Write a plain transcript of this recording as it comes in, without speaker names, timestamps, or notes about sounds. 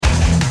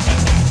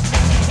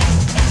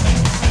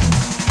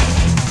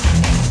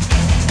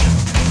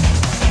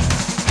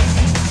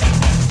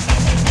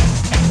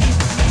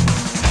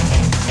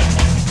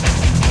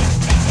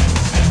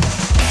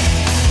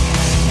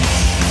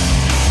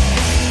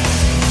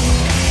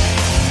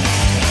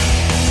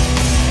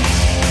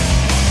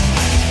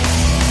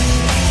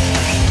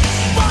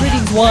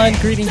Greetings one,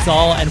 greetings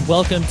all, and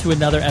welcome to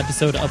another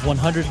episode of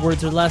 100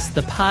 Words or Less,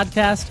 the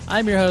podcast.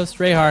 I'm your host,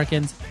 Ray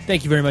Harkins.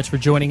 Thank you very much for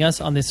joining us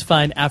on this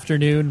fine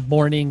afternoon,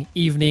 morning,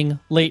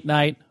 evening, late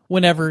night,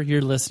 whenever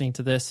you're listening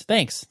to this.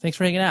 Thanks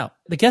for hanging out.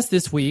 The guest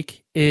this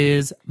week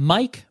is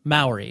Mike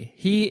Mowery.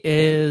 He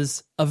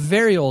is a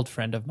very old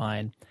friend of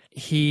mine.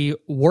 He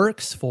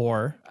works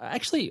for,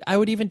 actually, I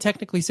would even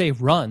technically say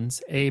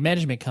runs a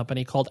management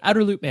company called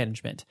Outerloop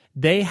Management.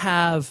 They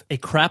have a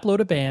crap load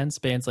of bands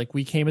like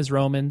We Came as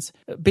Romans,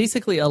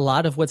 basically a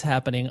lot of what's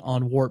happening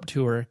on Warped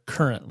Tour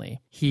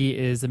currently. He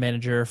is the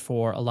manager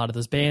for a lot of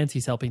those bands.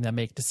 He's helping them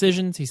make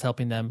decisions. He's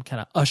helping them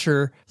kind of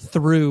usher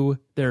through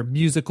their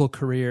musical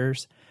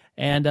careers.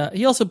 And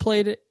he also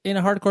played in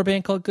a hardcore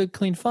band called Good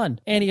Clean Fun.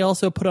 And he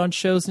also put on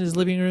shows in his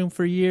living room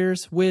for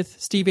years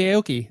with Steve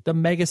Aoki, the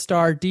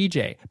megastar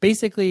DJ.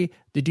 Basically,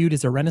 the dude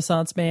is a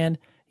Renaissance man.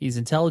 He's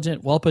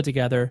intelligent, well put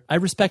together. I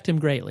respect him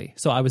greatly,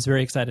 so I was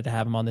very excited to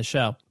have him on this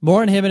show.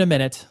 More on him in a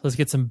minute. Let's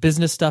get some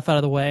business stuff out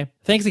of the way.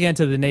 Thanks again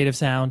to the Native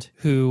Sound,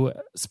 who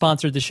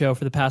sponsored the show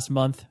for the past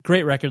month.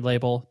 Great record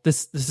label.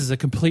 This is a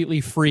completely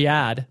free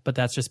ad, but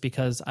that's just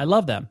because I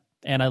love them.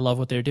 And I love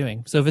what they're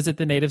doing. So visit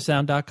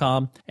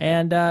thenativesound.com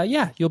and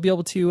you'll be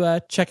able to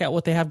check out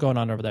what they have going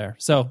on over there.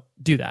 So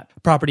do that.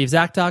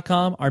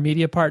 Propertyofzack.com, our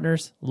media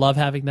partners, love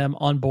having them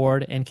on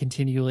board and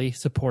continually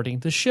supporting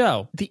the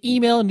show. The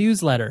email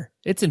newsletter,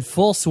 it's in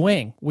full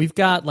swing. We've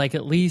got like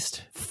at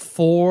least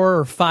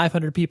 400 or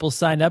 500 people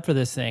signed up for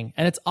this thing,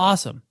 and it's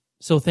awesome.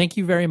 So thank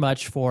you very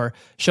much for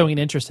showing an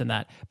interest in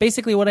that.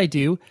 Basically what I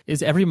do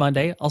is every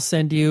Monday, I'll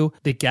send you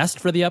the guest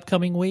for the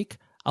upcoming week.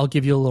 I'll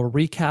give you a little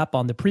recap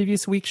on the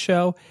previous week's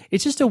show.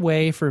 It's just a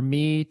way for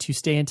me to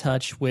stay in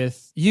touch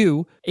with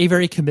you, a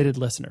very committed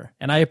listener,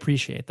 and I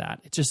appreciate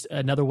that. It's just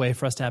another way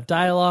for us to have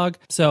dialogue.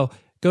 So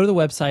go to the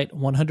website,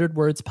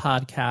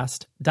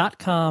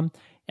 100wordspodcast.com,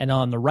 and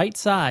on the right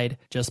side,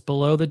 just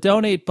below the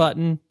donate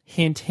button,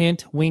 hint,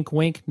 hint, wink,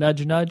 wink,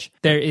 nudge, nudge,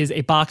 there is a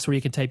box where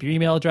you can type your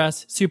email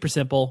address. Super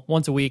simple.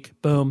 Once a week,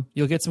 boom,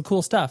 you'll get some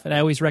cool stuff. And I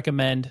always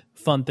recommend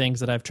fun things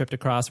that I've tripped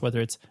across,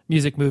 whether it's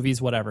music,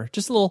 movies, whatever.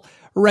 Just a little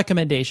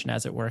recommendation,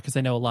 as it were, because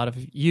I know a lot of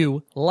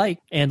you like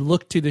and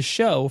look to the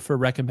show for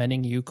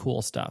recommending you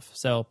cool stuff.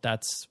 So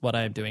that's what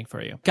I'm doing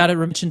for you. Got to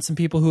mention some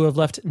people who have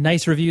left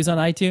nice reviews on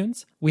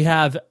iTunes. We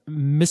have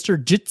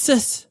Mr.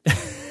 Jitsis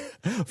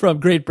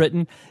from Great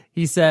Britain.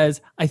 He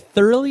says, I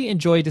thoroughly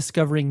enjoy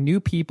discovering new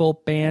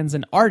people, bands,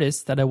 and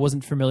artists that I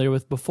wasn't familiar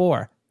with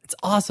before. It's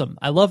awesome.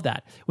 I love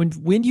that.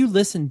 When you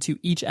listen to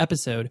each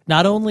episode,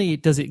 not only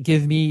does it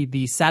give me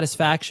the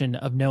satisfaction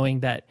of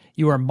knowing that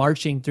you are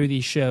marching through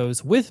these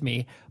shows with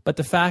me, but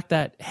the fact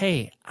that,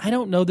 hey, I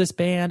don't know this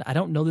band, I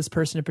don't know this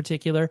person in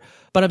particular,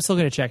 but I'm still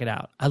going to check it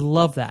out. I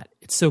love that.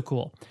 It's so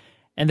cool.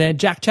 And then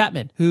Jack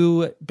Chapman,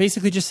 who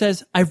basically just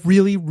says, I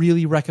really,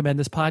 really recommend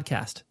this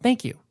podcast.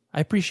 Thank you. I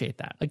appreciate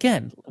that.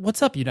 Again,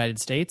 what's up, United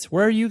States?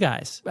 Where are you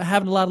guys?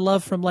 Having a lot of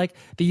love from like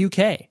the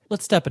UK.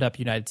 Let's step it up,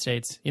 United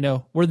States. You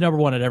know, we're the number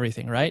one at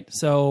everything, right?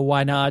 So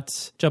why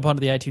not jump onto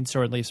the iTunes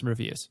store and leave some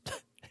reviews?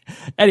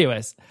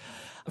 Anyways,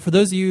 for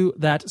those of you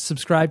that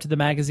subscribe to the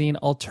magazine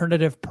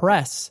Alternative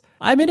Press,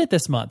 I'm in it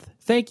this month.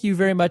 Thank you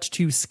very much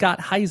to Scott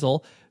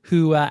Heisel,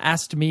 who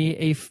asked me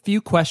a few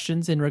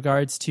questions in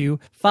regards to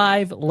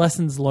 5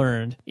 lessons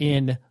learned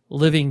in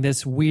living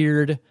this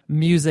weird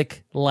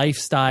music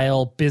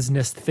lifestyle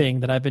business thing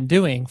that I've been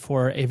doing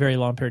for a very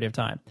long period of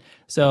time.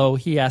 So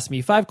he asked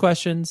me 5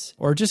 questions,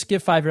 or just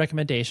give 5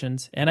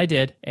 recommendations, and I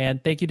did,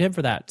 and thank you to him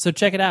for that. So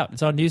check it out.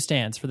 It's on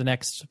newsstands for the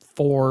next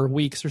 4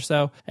 weeks or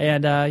so,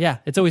 and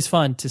it's always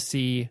fun to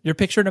see your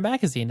picture in a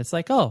magazine. It's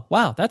like, oh,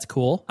 wow, that's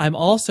cool. I'm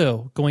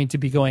also going to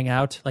be going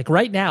out, like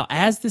right now,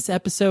 as this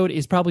episode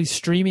is probably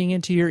streaming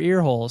into your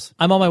ear holes,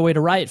 I'm on my way to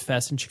Riot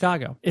Fest in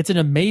Chicago. It's an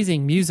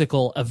amazing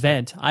musical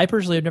event. I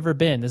personally have never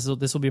been. This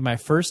will be my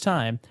first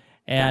time.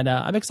 And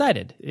I'm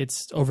excited.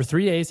 It's over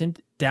 3 days in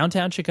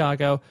downtown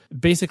Chicago.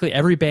 Basically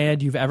every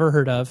band you've ever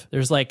heard of.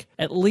 There's like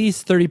at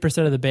least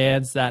 30% of the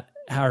bands that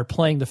are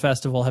playing the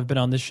festival have been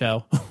on this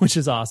show, which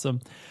is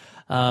awesome.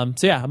 I'm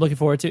looking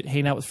forward to it.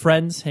 Hanging out with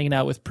friends, hanging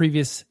out with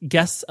previous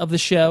guests of the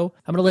show.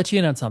 I'm going to let you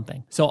in on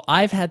something. So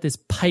I've had this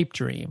pipe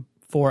dream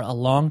for a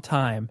long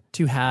time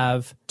to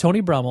have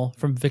Tony Brummel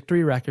from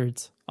Victory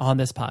Records on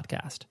this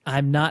podcast.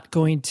 I'm not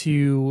going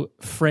to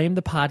frame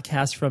the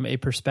podcast from a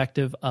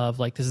perspective of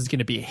like, this is going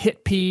to be a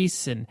hit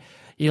piece and,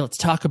 let's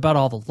talk about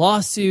all the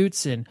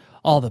lawsuits and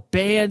all the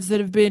bands that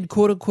have been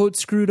quote unquote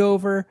screwed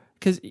over,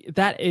 because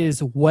that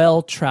is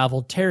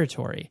well-traveled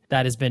territory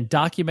that has been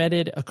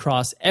documented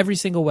across every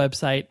single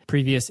website.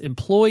 Previous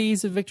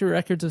employees of Victory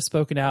Records have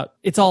spoken out.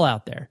 It's all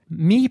out there.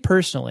 Me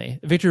personally,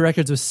 Victory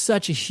Records was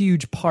such a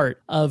huge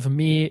part of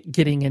me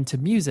getting into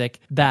music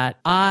that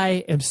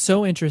I am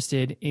so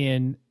interested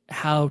in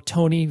how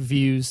Tony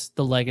views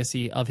the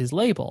legacy of his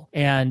label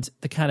and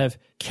the kind of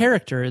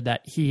character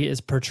that he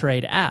is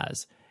portrayed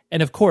as.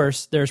 And of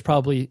course, there's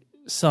probably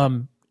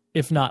some,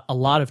 if not a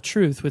lot of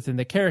truth within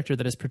the character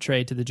that is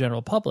portrayed to the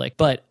general public.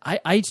 But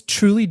I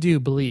truly do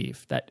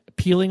believe that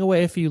peeling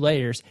away a few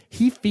layers,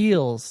 he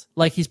feels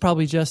like he's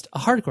probably just a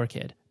hardcore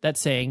kid that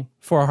sang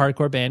for a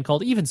hardcore band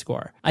called Even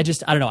Score. I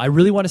don't know. I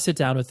really want to sit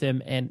down with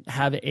him and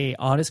have a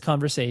honest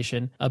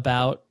conversation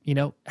about,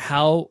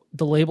 how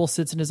the label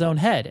sits in his own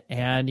head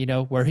and,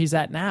 where he's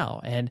at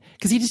now. And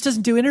because he just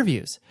doesn't do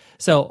interviews.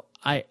 So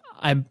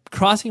I'm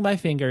crossing my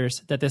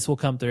fingers that this will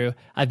come through.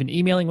 I've been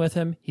emailing with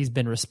him. He's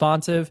been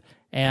responsive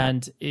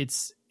and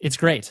it's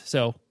great.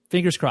 So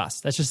fingers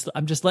crossed.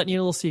 I'm just letting you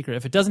a little secret.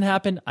 If it doesn't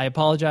happen, I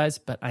apologize,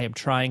 but I am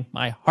trying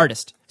my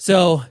hardest.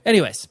 So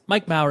anyways,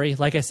 Mike Mowery,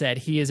 like I said,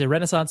 he is a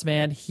Renaissance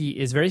man. He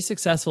is very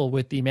successful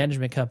with the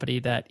management company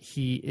that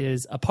he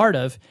is a part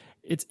of.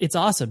 It's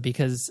awesome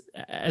because,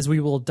 as we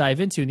will dive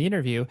into in the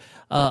interview,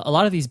 a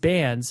lot of these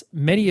bands,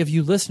 many of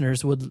you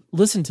listeners would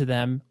listen to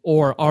them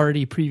or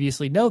already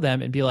previously know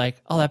them and be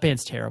like, oh, that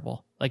band's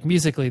terrible. Like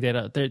musically, they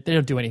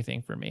don't do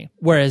anything for me.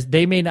 Whereas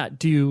they may not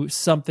do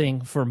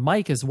something for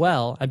Mike as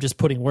well. I'm just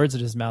putting words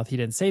in his mouth. He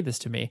didn't say this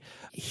to me.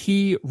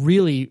 He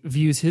really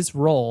views his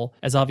role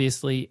as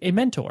obviously a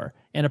mentor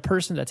and a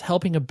person that's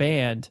helping a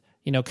band,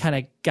 kind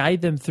of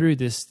guide them through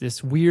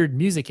this weird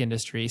music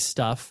industry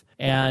stuff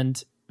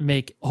and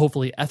make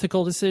hopefully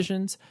ethical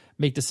decisions,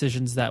 make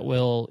decisions that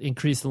will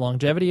increase the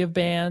longevity of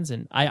bands.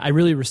 And I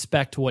really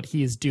respect what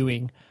he is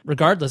doing,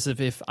 regardless of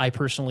if I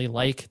personally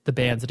like the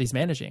bands that he's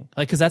managing,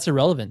 because that's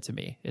irrelevant to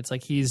me. It's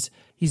like he's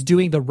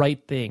doing the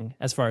right thing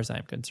as far as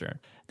I'm concerned.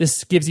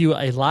 This gives you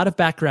a lot of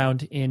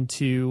background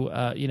into,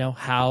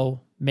 how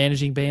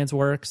managing bands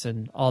works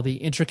and all the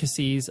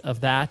intricacies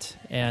of that.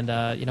 And,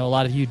 a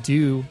lot of you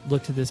do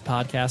look to this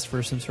podcast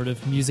for some sort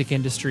of music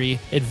industry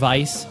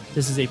advice.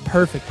 This is a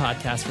perfect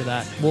podcast for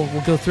that. We'll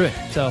go through it.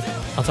 So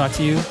I'll talk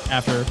to you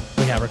after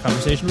we have our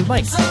conversation with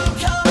Mike.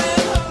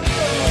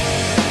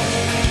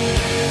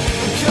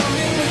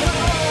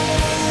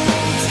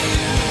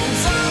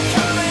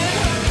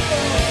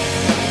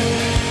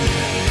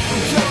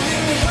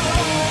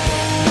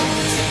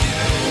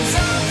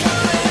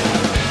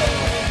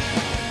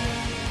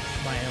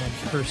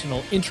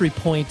 Personal entry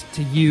point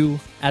to you,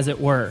 as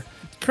it were.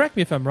 Correct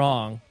me if I'm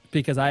wrong,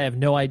 because I have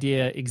no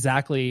idea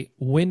exactly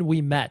when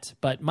we met,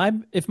 but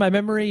if my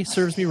memory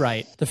serves me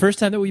right, the first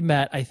time that we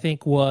met, I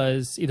think,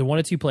 was either one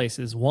of two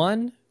places.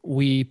 One,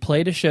 we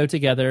played a show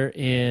together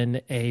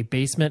in a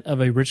basement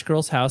of a rich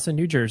girl's house in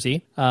New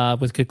Jersey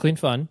with Good Clean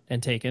Fun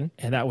and Taken,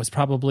 and that was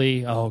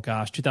probably,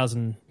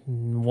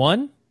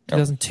 2001?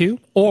 2002,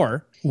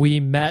 or we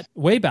met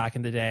way back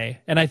in the day,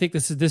 and I think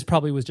this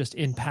probably was just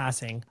in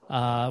passing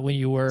when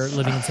you were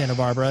living in Santa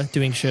Barbara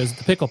doing shows at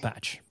the Pickle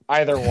Patch.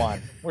 Either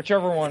one,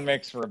 whichever one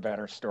makes for a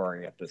better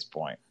story at this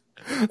point.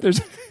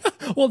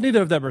 Well,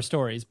 neither of them are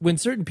stories. When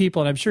certain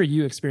people, and I'm sure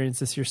you experience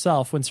this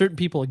yourself, when certain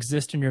people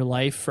exist in your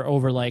life for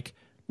over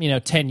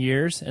 10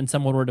 years, and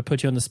someone were to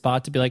put you on the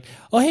spot to be like,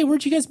 oh, hey,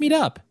 where'd you guys meet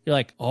up? You're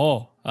like,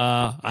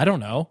 I don't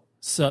know.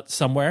 So,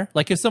 somewhere.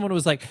 Like if someone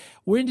was like,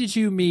 when did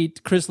you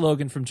meet Chris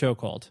Logan from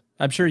Chokehold?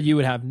 I'm sure you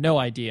would have no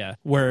idea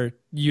where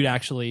you'd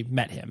actually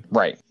met him.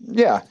 Right.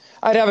 Yeah.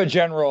 I'd have a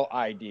general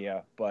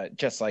idea, but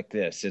just like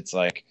this, it's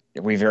like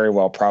we very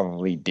well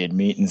probably did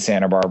meet in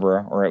Santa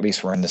Barbara, or at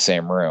least we're in the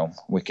same room.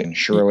 We can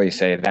surely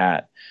say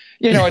that.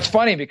 It's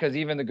funny because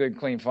even the Good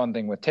Clean Fun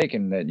thing with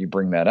Taken, that you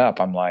bring that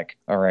up, I'm like,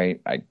 all right,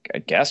 I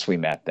guess we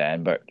met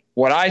then. But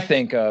what I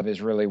think of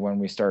is really when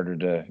we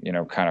started to,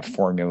 kind of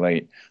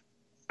formulate,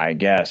 I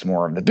guess,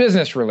 more of the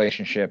business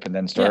relationship, and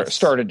then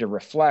started to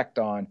reflect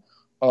on,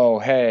 oh,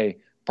 hey,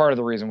 part of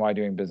the reason why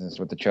doing business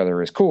with each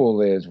other is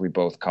cool is we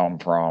both come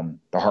from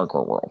the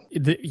hardcore world.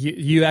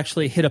 You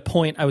actually hit a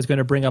point I was going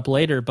to bring up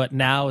later, but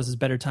now is as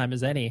better time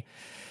as any.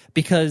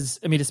 Because,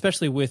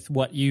 especially with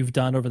what you've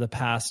done over the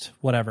past,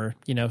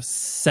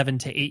 7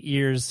 to 8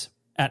 years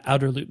at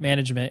Outerloop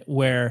Management,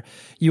 where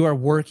you are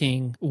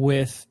working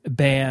with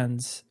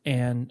bands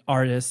and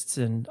artists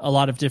and a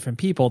lot of different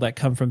people that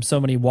come from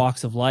so many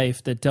walks of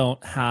life that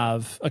don't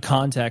have a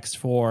context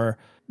for...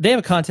 They have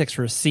a context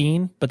for a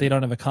scene, but they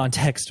don't have a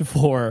context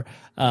for,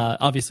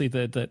 obviously,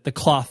 the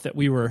cloth that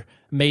we were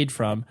made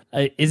from.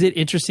 Is it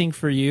interesting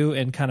for you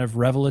and kind of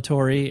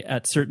revelatory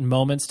at certain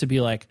moments to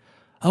be like,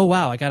 oh,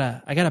 wow, I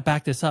gotta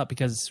back this up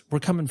because we're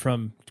coming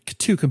from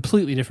two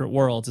completely different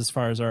worlds as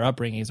far as our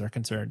upbringings are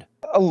concerned?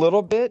 A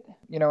little bit.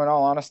 In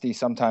all honesty,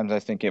 sometimes I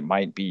think it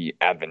might be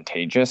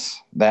advantageous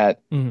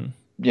that,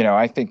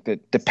 I think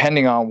that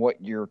depending on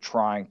what you're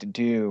trying to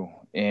do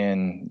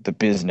in the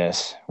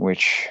business,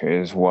 which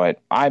is what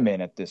I'm in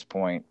at this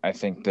point, I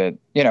think that,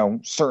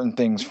 certain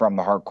things from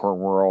the hardcore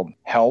world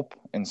help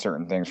and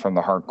certain things from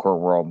the hardcore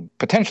world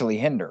potentially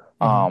hinder.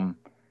 And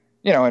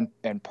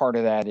part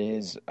of that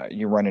is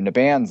you run into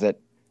bands that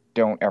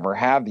don't ever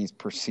have these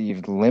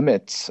perceived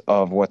limits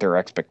of what their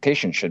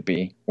expectations should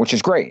be, which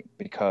is great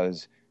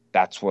because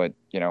that's what,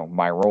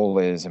 my role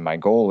is and my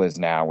goal is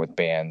now with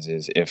bands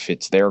is if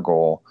it's their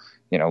goal,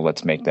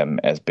 let's make them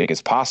as big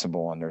as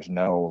possible. And there's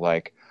no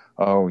like,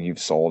 oh, you've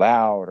sold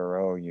out or,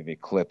 oh, you've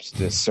eclipsed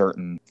this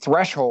certain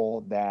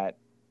threshold that,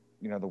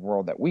 the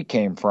world that we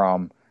came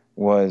from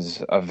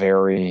was a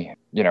very,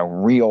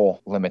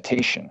 real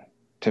limitation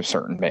to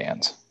certain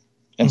bands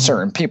and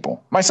certain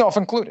people, myself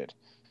included.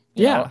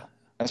 I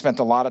spent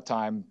a lot of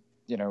time,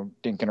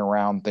 dinking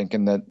around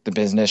thinking that the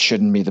business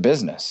shouldn't be the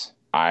business.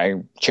 I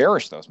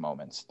cherish those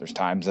moments. There's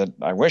times that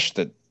I wish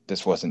that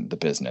this wasn't the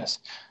business,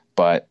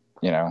 but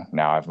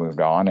now I've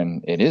moved on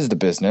and it is the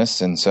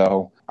business. And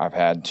so I've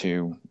had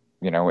to,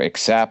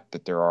 accept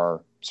that there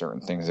are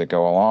certain things that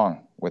go along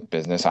with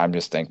business. I'm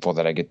just thankful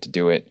that I get to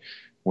do it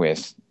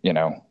with,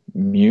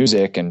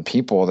 music and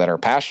people that are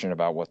passionate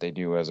about what they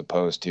do as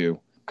opposed to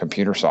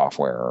computer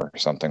software or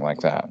something like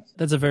that.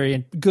 That's a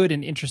very good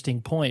and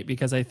interesting point,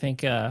 because I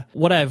think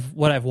what I've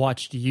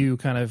watched you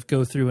kind of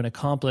go through and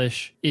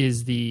accomplish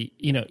is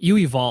you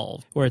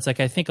evolve, where it's like,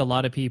 I think a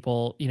lot of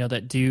people,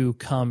 that do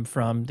come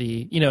from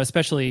the,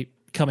 especially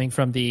coming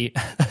from the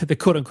the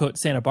quote unquote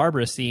Santa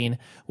Barbara scene,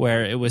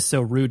 where it was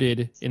so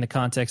rooted in the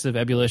context of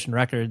Ebullition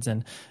Records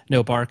and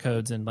no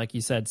barcodes and, like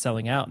you said,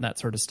 selling out and that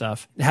sort of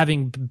stuff.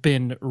 Having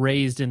been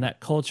raised in that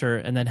culture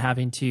and then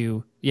having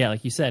to,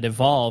 like you said,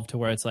 evolve to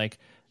where it's like,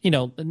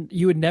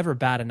 you would never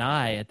bat an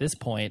eye at this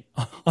point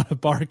on a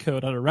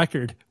barcode on a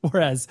record.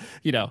 Whereas,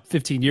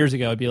 15 years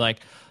ago, it'd be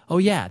like, oh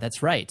yeah,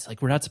 that's right.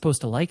 Like, we're not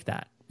supposed to like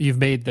that. You've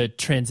made the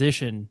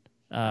transition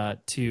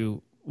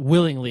to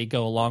willingly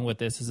go along with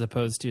this, as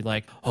opposed to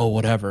like, oh,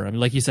 whatever. I mean,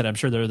 like you said, I'm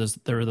sure there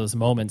were those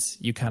moments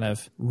you kind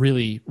of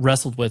really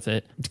wrestled with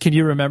it. Can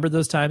you remember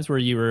those times where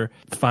you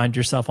find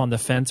yourself on the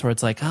fence, where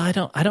it's like,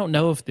 oh, I don't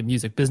know if the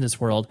music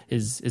business world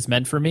is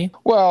meant for me?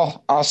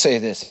 Well, I'll say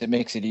this: it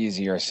makes it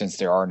easier since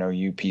there are no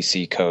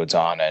UPC codes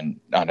on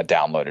a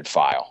downloaded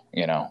file.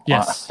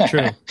 Yes,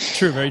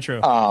 true, very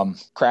true.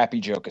 Crappy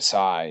joke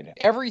aside,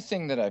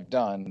 everything that I've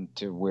done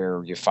to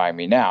where you find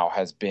me now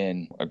has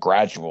been a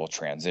gradual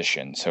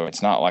transition. So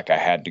it's not like I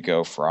had to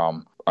go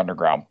from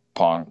underground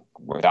punk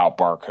without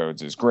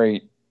barcodes is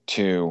great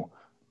to,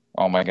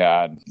 oh my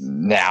God,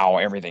 now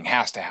everything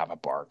has to have a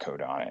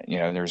barcode on it.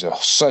 There's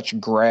such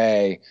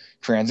gray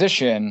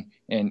transition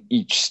in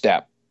each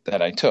step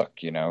that I took,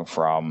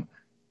 from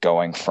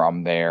going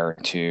from there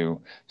to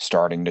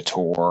starting to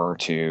tour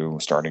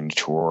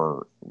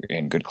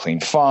in Good Clean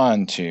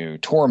Fun, to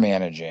tour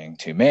managing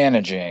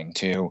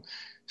to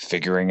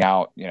figuring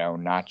out,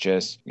 not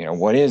just,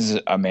 what is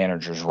a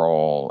manager's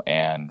role,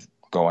 and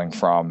going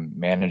from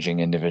managing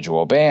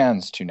individual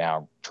bands to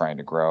now trying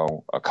to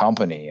grow a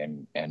company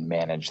and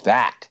manage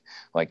that.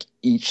 Like,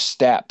 each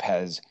step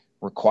has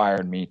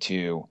required me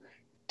to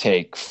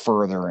take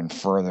further and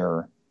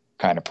further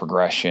kind of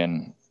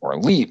progression or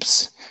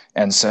leaps.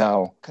 And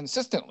so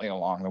consistently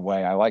along the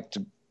way, I like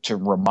to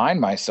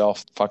remind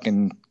myself,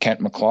 fucking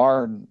Kent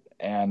McClard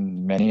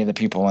and many of the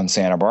people in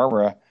Santa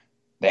Barbara,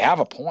 they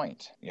have a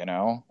point,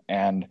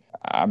 and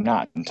I'm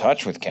not in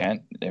touch with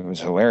Kent. It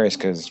was hilarious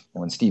because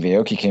when Steve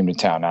Aoki came to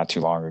town not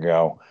too long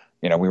ago,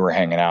 we were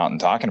hanging out and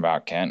talking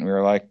about Kent, and we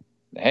were like,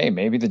 hey,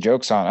 maybe the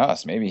joke's on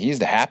us. Maybe he's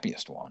the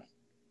happiest one,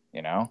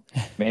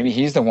 maybe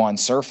he's the one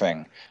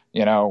surfing,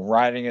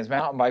 riding his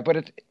mountain bike. But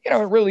it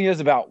really is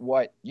about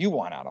what you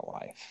want out of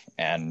life.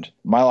 And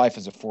my life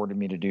has afforded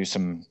me to do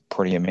some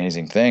pretty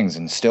amazing things,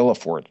 and still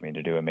affords me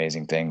to do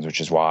amazing things,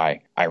 which is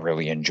why I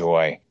really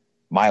enjoy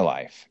my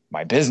life.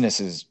 My business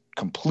is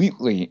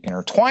completely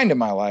intertwined in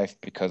my life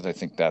because I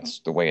think that's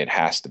the way it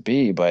has to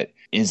be, but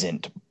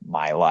isn't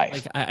my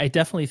life. Like, I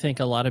definitely think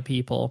a lot of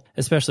people,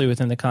 especially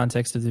within the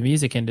context of the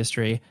music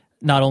industry,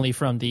 not only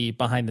from the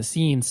behind the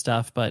scenes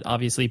stuff, but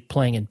obviously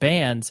playing in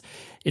bands,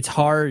 it's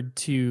hard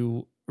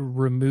to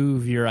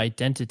remove your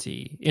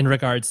identity in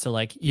regards to,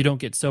 like, you don't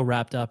get so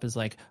wrapped up as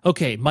like,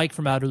 okay, Mike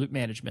from Outerloop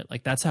Management.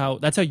 Like, that's how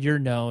you're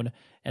known.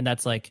 And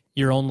that's like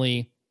your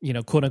only,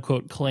 quote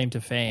unquote claim to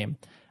fame.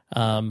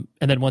 And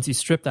then once you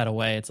strip that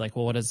away, it's like,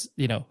 well, what is,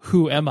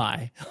 who am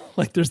I?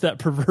 Like, there's that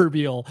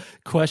proverbial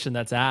question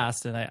that's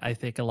asked. And I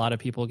think a lot of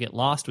people get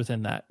lost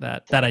within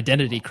that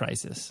identity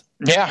crisis.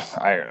 Yeah,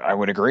 I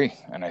would agree.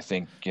 And I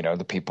think,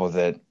 the people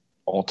that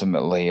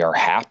ultimately are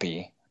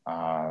happy,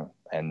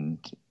 and,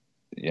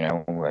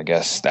 I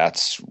guess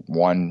that's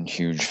one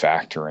huge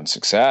factor in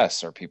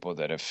success, are people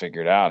that have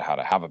figured out how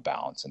to have a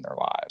balance in their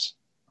lives.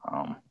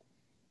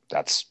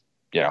 That's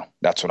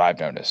what I've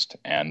noticed.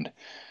 And,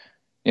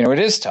 it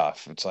is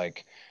tough. It's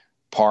like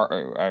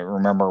I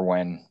remember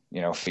when,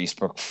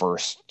 Facebook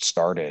first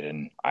started,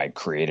 and I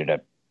created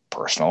a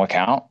personal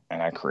account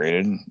and I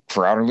created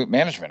for Outerloop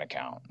Management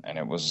account. And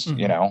it was,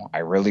 I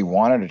really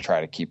wanted to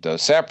try to keep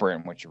those separate.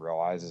 And what you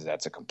realize is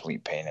that's a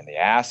complete pain in the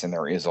ass. And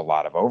there is a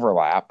lot of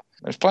overlap.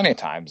 There's plenty of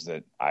times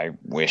that I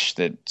wish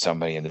that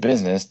somebody in the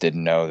business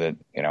didn't know that,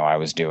 I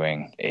was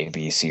doing A,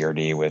 B, C, or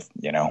D with,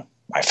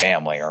 my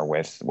family or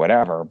with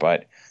whatever.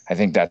 But I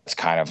think that's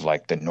kind of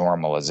like the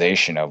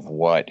normalization of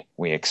what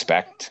we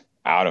expect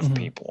out of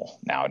people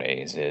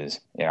nowadays is,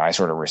 I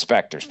sort of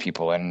respect there's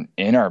people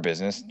in our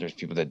business. There's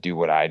people that do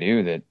what I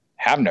do that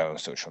have no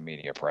social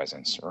media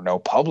presence or no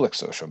public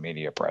social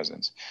media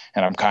presence.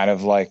 And I'm kind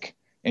of like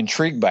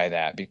intrigued by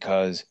that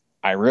because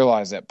I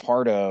realize that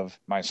part of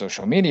my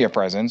social media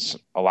presence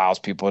allows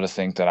people to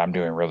think that I'm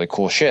doing really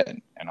cool shit.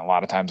 And a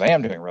lot of times I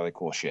am doing really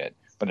cool shit,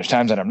 but there's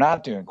times that I'm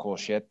not doing cool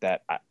shit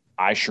that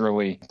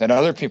then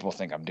other people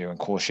think I'm doing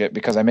cool shit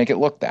because I make it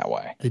look that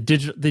way. The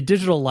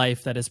digital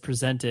life that is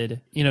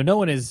presented, no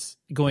one is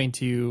going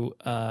to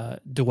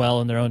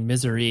dwell in their own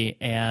misery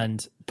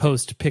and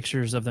post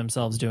pictures of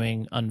themselves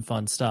doing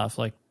unfun stuff.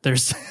 Like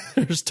there's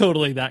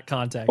totally that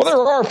context. Well,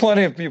 there are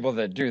plenty of people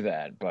that do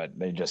that, but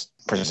they just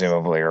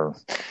presumably are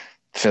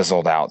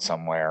fizzled out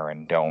somewhere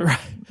and don't. Right.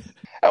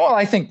 Well,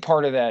 I think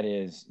part of that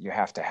is you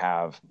have to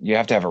have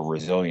a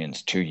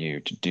resilience to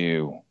you to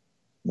do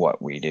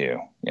what we do.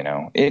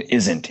 It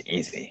isn't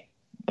easy.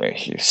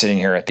 You're sitting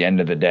here at the end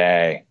of the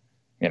day,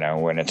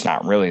 when it's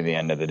not really the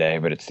end of the day,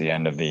 but it's the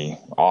end of the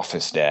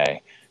office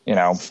day,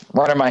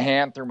 running my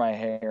hand through my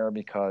hair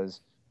because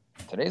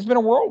today's been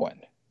a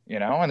whirlwind,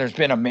 and there's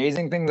been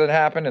amazing things that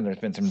happened, and there's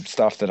been some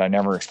stuff that I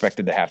never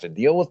expected to have to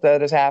deal with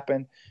that has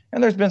happened,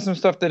 and there's been some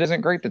stuff that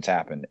isn't great that's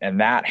happened, and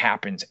that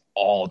happens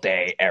all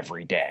day,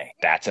 every day.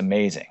 That's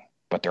amazing.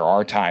 But there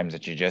are times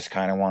that you just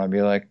kind of want to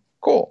be like,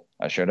 cool,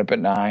 I showed up at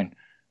 9.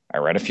 I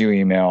read a few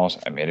emails.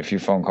 I made a few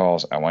phone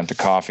calls. I went to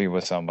coffee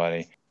with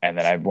somebody, and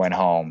then I went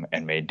home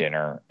and made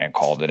dinner and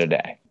called it a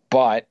day.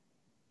 But,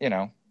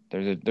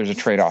 there's a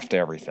trade-off to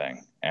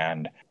everything.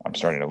 And I'm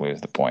starting to lose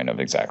the point of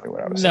exactly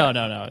what I was saying.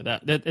 No.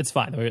 That it's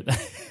fine.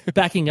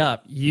 Backing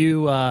up,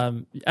 you,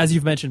 as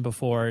you've mentioned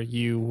before,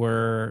 you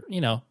were,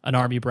 an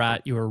Army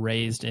brat. You were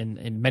raised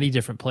in many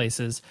different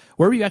places.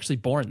 Where were you actually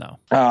born, though?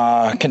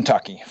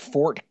 Kentucky,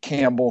 Fort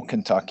Campbell,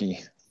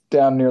 Kentucky,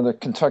 down near the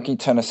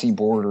Kentucky-Tennessee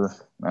border.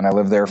 And I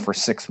lived there for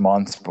 6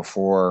 months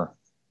before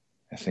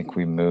I think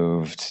we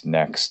moved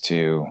next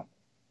to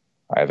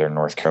either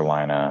North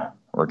Carolina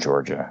or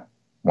Georgia,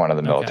 one of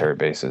the military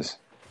bases.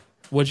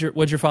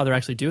 What'd your father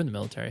actually do in the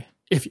military?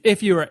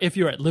 If you were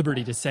at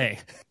liberty to say.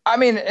 I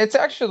mean, it's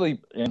actually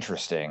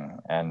interesting,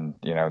 and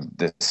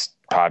this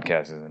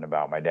podcast isn't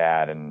about my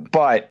dad,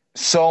 but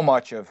so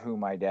much of who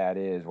my dad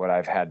is, what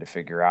I've had to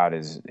figure out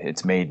is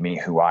it's made me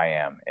who I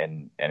am,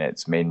 and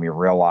it's made me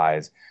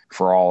realize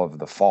for all of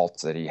the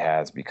faults that he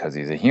has because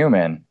he's a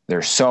human,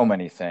 there's so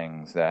many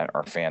things that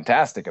are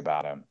fantastic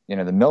about him.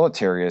 The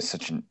military is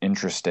such an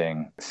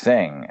interesting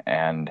thing,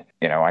 and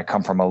I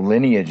come from a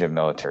lineage of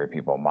military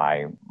people.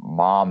 My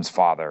mom's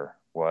father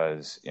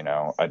was,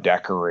 a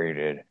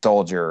decorated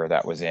soldier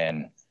that was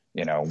in,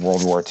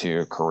 World War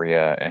II,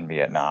 Korea, and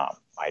Vietnam.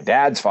 My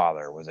dad's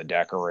father was a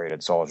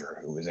decorated soldier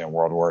who was in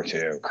World War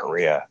II,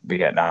 Korea,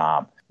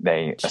 Vietnam.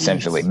 They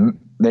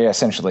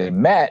essentially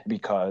met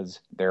because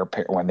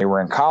when they were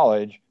in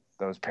college,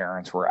 those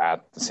parents were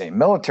at the same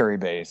military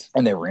base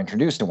and they were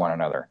introduced to one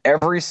another.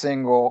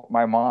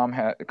 My mom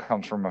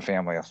comes from a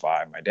family of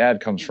 5. My dad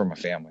comes from a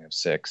family of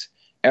 6.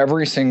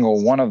 Every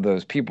single one of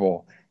those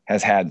people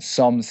has had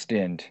some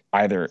stint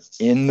either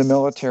in the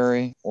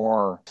military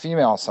or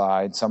female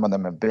side. Some of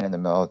them have been in the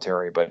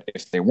military, but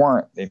if they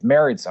weren't, they've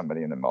married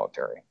somebody in the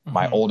military. Mm-hmm.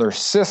 My older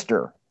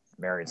sister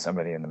married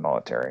somebody in the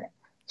military.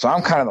 So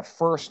I'm kind of the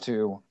first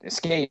to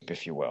escape,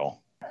 if you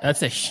will.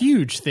 That's a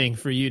huge thing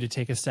for you to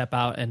take a step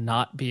out and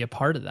not be a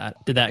part of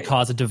that. Did that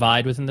cause a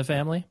divide within the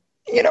family?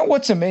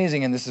 What's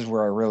amazing, and this is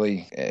where I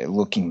really,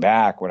 looking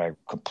back, what I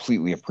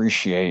completely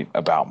appreciate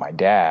about my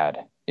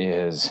dad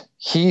is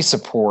he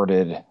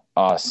supported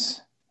us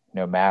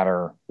no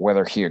matter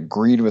whether he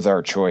agreed with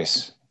our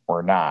choice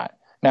or not.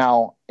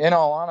 Now, in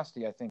all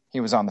honesty, I think he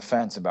was on the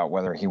fence about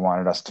whether he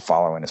wanted us to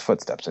follow in his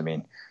footsteps. I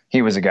mean,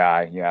 he was a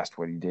guy, you asked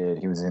what he did.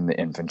 He was in the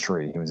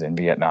infantry. He was in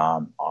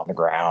Vietnam, on the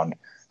ground,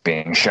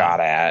 being shot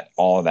at,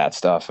 all of that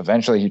stuff.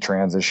 Eventually, he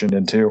transitioned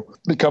into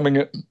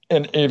becoming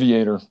an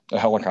aviator, a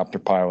helicopter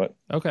pilot.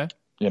 Okay.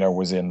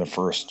 Was in the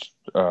first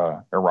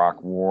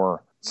Iraq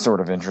War. Sort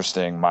of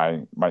interesting.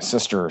 My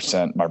sister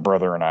sent my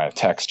brother and I a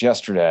text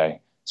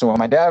yesterday. So when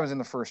my dad was in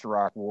the first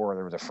Iraq War,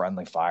 there was a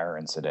friendly fire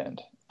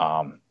incident,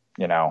 and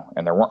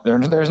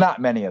there's not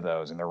many of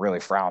those, and they're really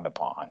frowned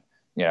upon.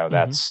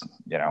 That's,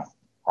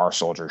 our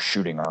soldiers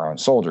shooting our own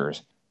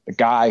soldiers. The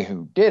guy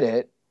who did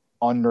it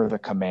under the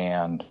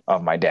command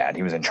of my dad,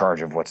 he was in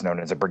charge of what's known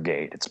as a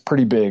brigade. It's a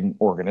pretty big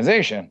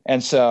organization.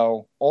 And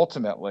so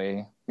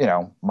ultimately,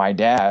 my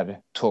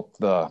dad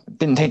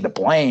didn't take the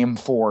blame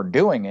for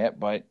doing it,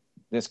 but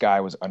this guy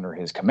was under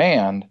his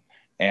command,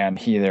 and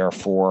he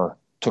therefore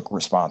took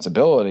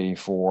responsibility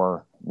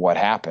for what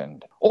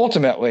happened.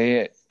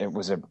 Ultimately, it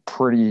was a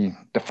pretty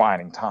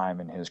defining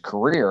time in his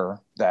career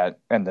that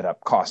ended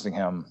up costing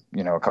him,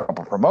 a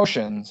couple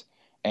promotions.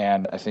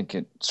 And I think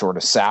it sort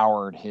of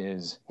soured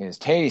his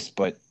taste.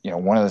 But,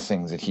 one of the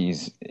things that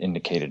he's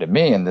indicated to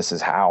me, and this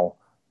is how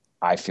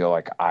I feel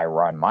like I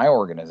run my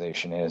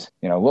organization is,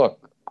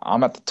 look,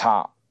 I'm at the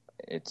top.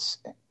 It's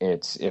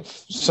if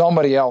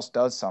somebody else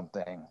does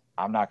something,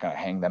 I'm not going to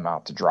hang them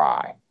out to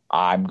dry.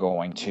 I'm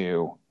going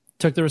to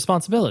took the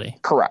responsibility.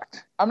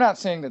 Correct. I'm not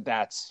saying that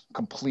that's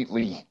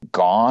completely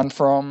gone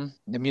from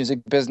the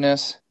music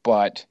business,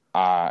 but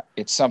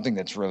it's something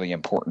that's really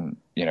important,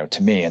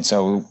 to me. And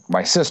so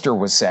my sister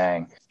was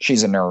saying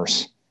she's a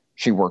nurse.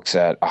 She works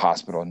at a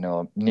hospital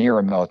near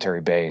a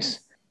military base.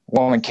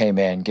 Woman came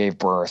in, gave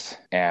birth,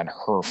 and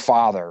her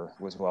father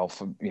was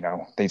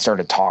they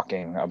started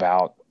talking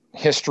about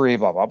history,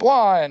 blah, blah,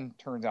 blah. And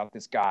turns out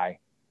this guy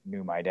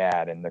knew my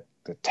dad. And the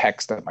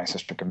text that my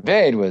sister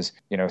conveyed was,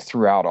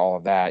 throughout all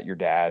of that, your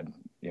dad,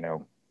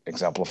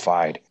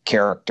 exemplified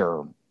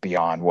character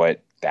beyond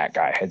what that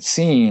guy had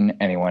seen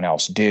anyone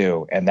else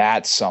do. And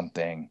that's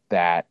something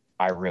that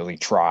I really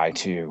try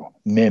to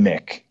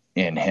mimic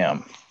in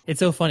him. It's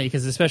so funny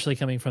because especially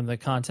coming from the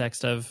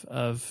context of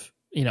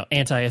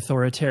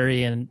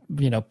anti-authoritarian,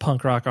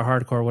 punk rock or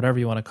hardcore, whatever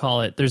you want to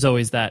call it, there's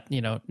always that,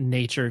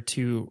 nature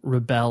to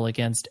rebel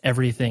against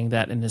everything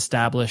that an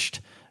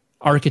established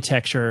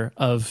architecture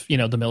of,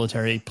 the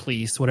military,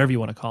 police, whatever you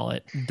want to call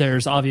it.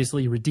 There's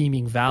obviously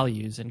redeeming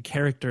values and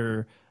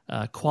character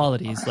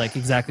qualities, like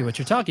exactly what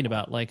you're talking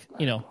about, like,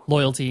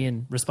 loyalty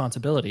and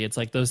responsibility. It's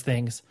like those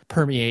things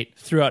permeate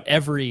throughout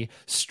every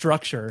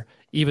structure,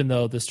 even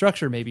though the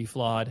structure may be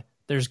flawed.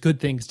 There's good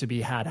things to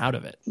be had out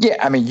of it. Yeah,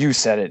 I mean, you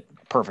said it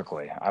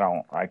perfectly.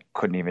 I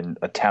couldn't even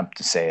attempt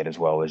to say it as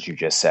well as you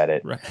just said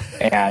it. Right.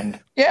 And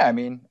yeah, I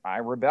mean, I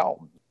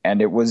rebelled. And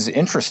it was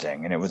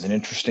interesting, and it was an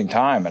interesting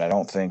time. And I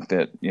don't think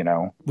that,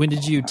 When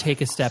did you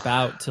take a step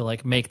out to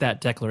like make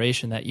that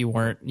declaration that you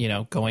weren't,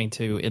 going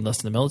to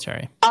enlist in the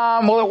military?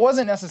 Well, it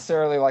wasn't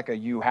necessarily like a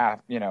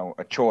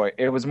choice.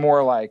 It was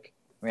more like,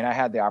 I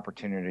had the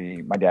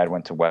opportunity. My dad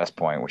went to West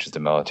Point, which is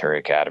the military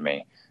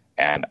academy,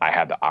 and I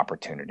had the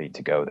opportunity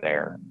to go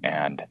there,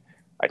 and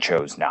I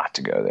chose not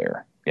to go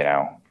there,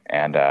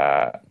 and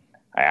I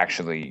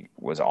actually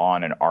was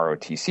on an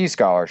ROTC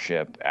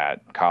scholarship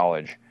at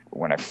college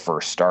when I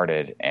first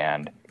started,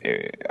 and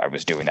I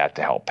was doing that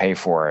to help pay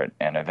for it.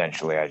 And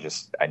eventually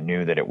I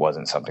knew that it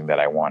wasn't something that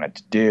I wanted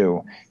to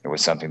do. It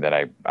was something that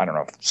I don't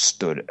know if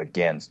stood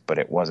against, but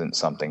it wasn't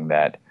something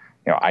that,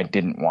 I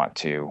didn't want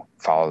to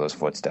follow those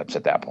footsteps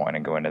at that point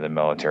and go into the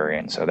military.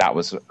 And so that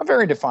was a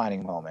very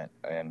defining moment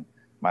in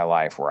my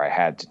life where I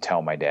had to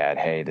tell my dad,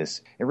 hey,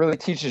 it really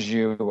teaches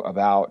you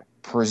about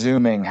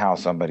presuming how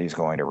somebody's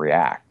going to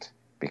react.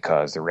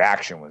 Because the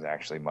reaction was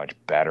actually much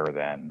better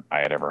than I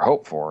had ever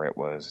hoped for. It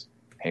was,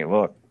 hey,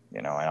 look,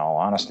 in all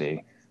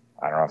honesty,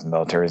 I don't know if the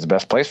military is the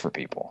best place for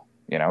people.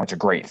 It's a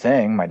great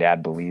thing. My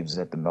dad believes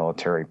that the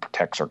military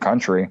protects our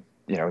country,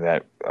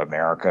 that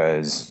America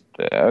is,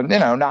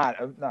 not,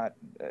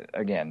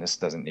 again, this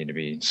doesn't need to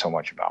be so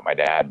much about my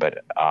dad,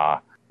 but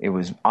it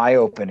was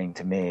eye-opening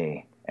to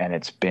me. And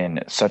it's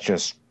been such an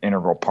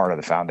integral part of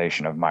the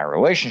foundation of my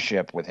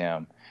relationship with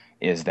him,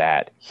 is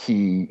that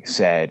he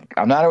said,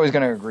 I'm not always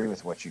going to agree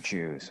with what you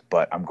choose,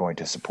 but I'm going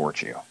to support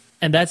you.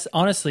 And that's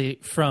honestly,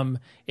 from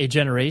a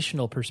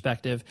generational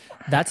perspective,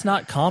 that's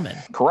not common.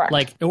 Correct.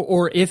 Like,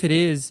 or if it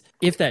is,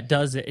 if that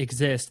does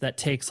exist, that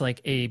takes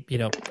like a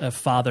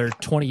father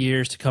 20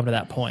 years to come to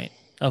that point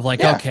of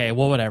like, yeah. Okay,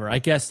 well, whatever. I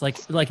guess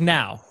like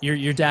now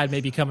your dad may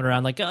be coming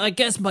around like, I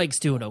guess Mike's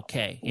doing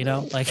okay,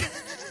 like.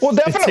 Well,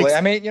 definitely.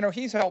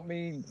 He's helped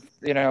me,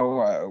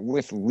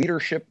 with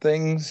leadership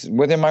things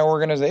within my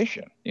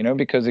organization,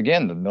 because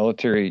again, the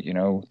military,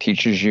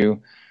 teaches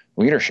you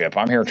leadership.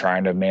 I'm here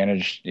trying to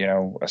manage,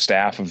 a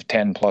staff of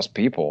 10 plus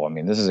people.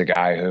 This is a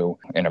guy who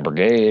in a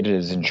brigade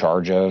is in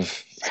charge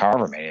of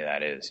however many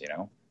that is,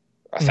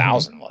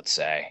 1,000, let's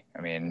say.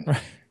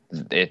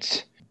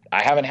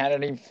 I haven't had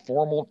any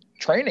formal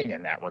training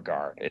in that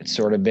regard. It's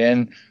sort of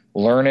been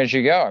learn as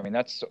you go.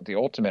 That's the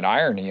ultimate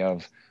irony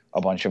of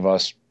a bunch of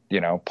us,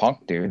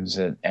 punk dudes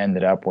that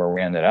ended up where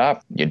we ended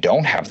up. You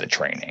don't have the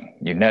training.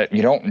 You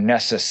don't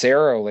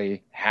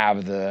necessarily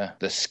have the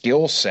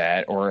skill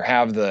set or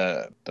have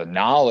the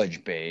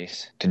knowledge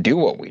base to do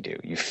what we do.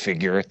 You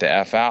figure it the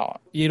F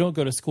out. You don't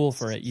go to school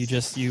for it. You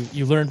just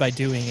you learn by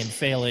doing and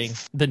failing,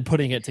 then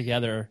putting it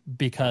together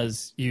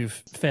because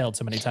you've failed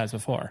so many times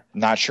before.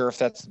 Not sure if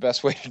that's the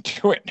best way to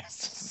do it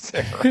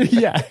necessarily.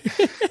 Yeah.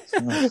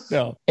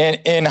 No. And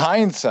in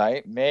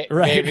hindsight,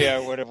 maybe I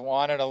would have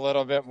wanted a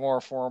little bit more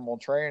formal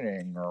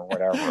training or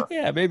whatever.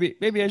 Yeah,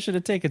 maybe I should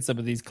have taken some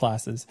of these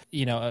classes.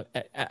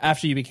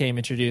 After you became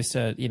introduced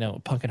to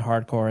punk and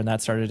hardcore, and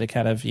that started to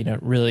kind of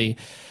really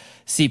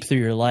seep through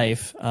your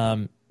life.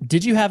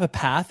 Did you have a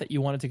path that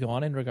you wanted to go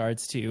on in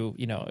regards to,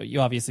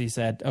 you obviously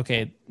said,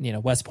 okay,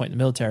 West Point in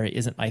the military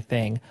isn't my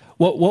thing.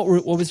 What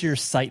was your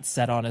sight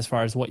set on as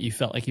far as what you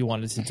felt like you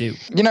wanted to do?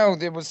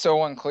 It was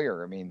so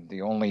unclear.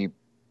 The only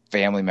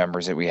family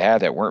members that we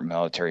had that weren't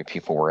military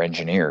people were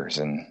engineers,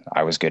 and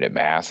I was good at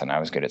math and I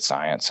was good at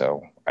science.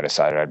 So I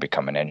decided I'd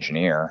become an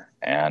engineer.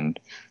 And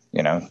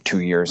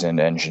 2 years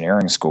into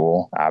engineering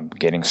school, I'm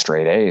getting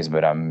straight A's,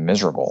 but I'm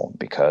miserable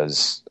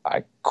because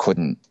I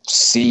couldn't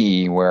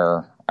see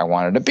where I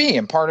wanted to be.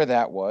 And part of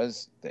that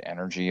was the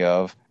energy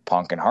of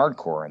punk and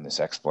hardcore and this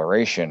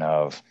exploration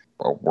of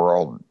a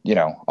world,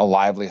 a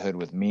livelihood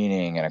with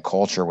meaning and a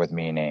culture with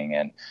meaning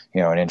and,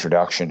 an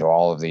introduction to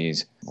all of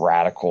these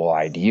radical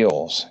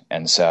ideals.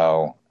 And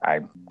so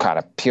I kind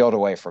of peeled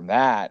away from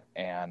that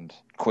and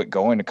quit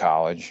going to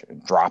college,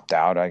 dropped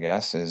out, I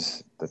guess,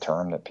 is the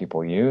term that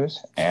people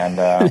use, and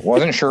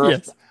wasn't sure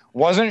yes.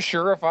 Wasn't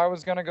sure if I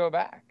was going to go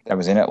back. I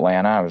was in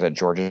Atlanta. I was at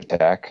Georgia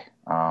Tech,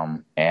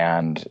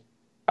 and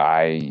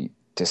I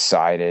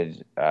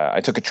decided I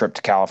took a trip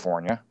to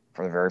California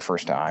for the very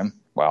first time.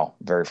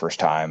 very first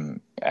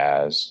time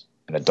as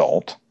an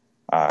adult.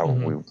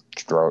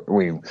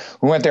 We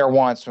went there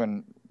once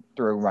when,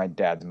 through my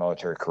dad's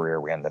military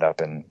career, we ended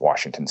up in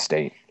Washington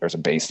State. There's a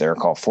base there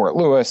called Fort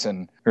Lewis,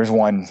 and there's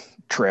one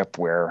trip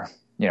where,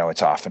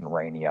 it's often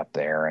rainy up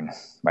there, and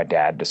my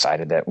dad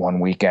decided that one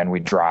weekend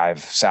we'd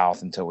drive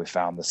south until we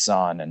found the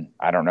sun. And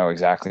I don't know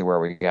exactly where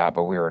we got,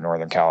 but we were in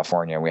Northern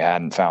California. We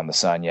hadn't found the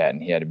sun yet,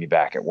 and he had to be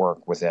back at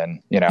work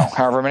within,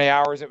 however many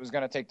hours it was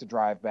going to take to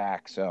drive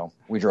back. So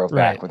we drove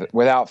back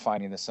without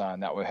finding the sun.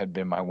 That had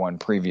been my one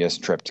previous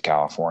trip to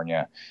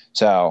California.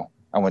 So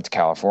I went to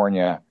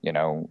California,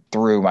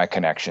 through my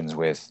connections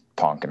with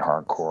punk and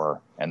hardcore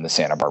and the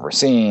Santa Barbara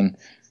scene,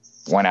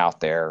 went out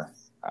there,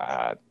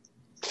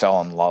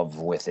 fell in love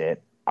with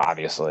it,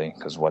 obviously,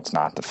 because what's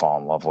not to fall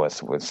in love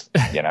with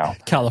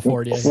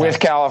California, with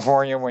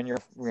California when you're,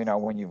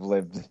 when you've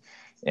lived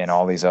in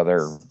all these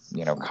other,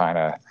 kind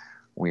of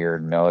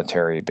weird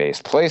military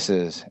based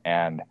places.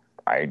 And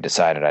I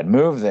decided I'd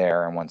move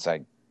there. And once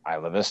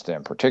Isla Vista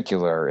in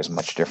particular is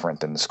much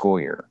different than the school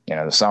year.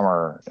 The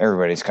summer,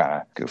 everybody's kind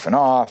of goofing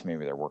off.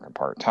 Maybe they're working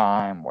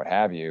part-time, what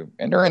have you.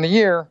 And during the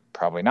year,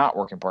 probably not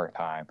working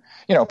part-time.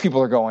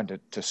 People are going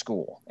to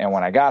school. And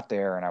when I got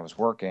there and I was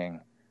working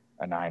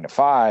a 9 to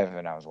 5,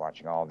 and I was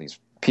watching all these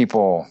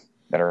people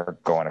that are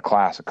going to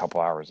class a couple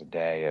hours a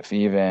day, if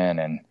even,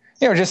 and,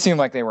 it just seemed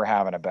like they were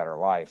having a better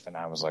life. And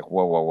I was like,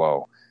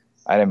 whoa.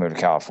 I didn't move to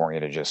California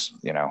to just,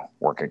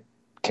 work at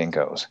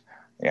Kinko's.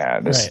 Yeah,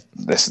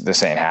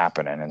 this ain't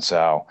happening. And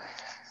so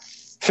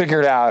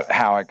figured out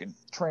how I could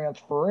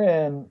transfer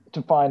in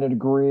to find a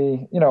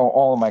degree,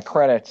 all of my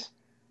credits,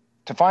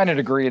 to find a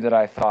degree that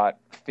I thought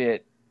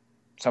fit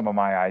some of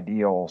my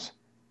ideals,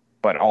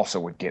 but also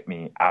would get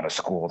me out of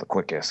school the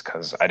quickest,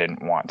 because I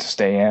didn't want to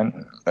stay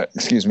in. I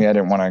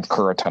didn't want to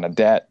incur a ton of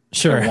debt.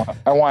 Sure.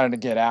 I wanted to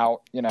get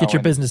out, Get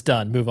your business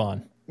done, move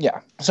on.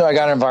 Yeah. So I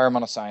got an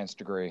environmental science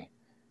degree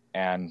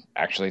and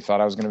actually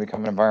thought I was going to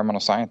become an environmental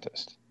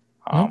scientist.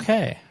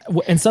 Okay.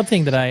 And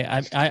something that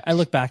I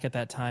look back at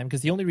that time,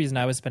 because the only reason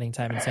I was spending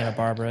time in Santa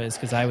Barbara is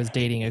because I was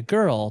dating a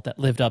girl that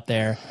lived up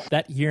there.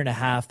 That year and a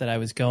half that I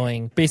was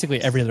going,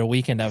 basically every other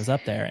weekend I was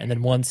up there. And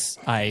then once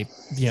I,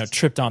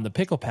 tripped on the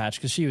pickle patch,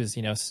 because she was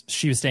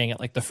staying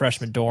at like the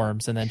freshman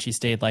dorms, and then she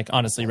stayed like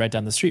honestly right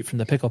down the street from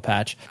the pickle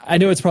patch. I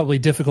know it's probably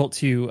difficult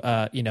to,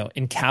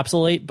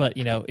 encapsulate, but,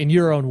 in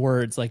your own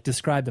words, like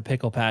describe the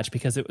pickle patch,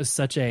 because it was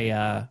such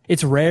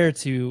it's rare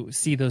to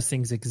see those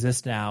things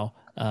exist now.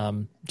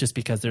 Just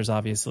because there's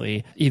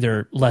obviously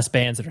either less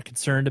bands that are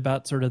concerned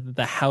about sort of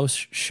the house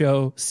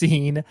show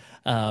scene,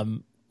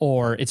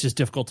 or it's just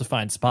difficult to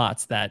find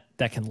spots that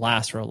can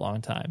last for a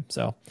long time.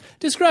 So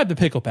describe the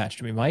pickle patch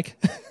to me,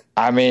 Mike.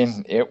 I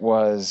mean, it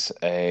was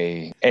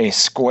a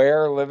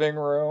square living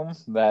room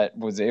that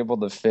was able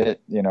to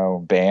fit,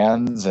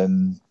 bands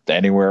and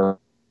anywhere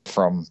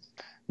from,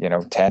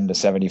 10 to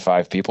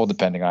 75 people,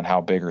 depending on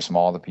how big or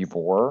small the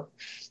people were.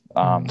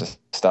 To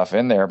stuff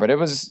in there, but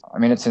it's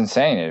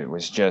insane.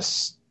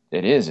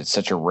 It's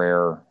such a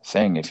rare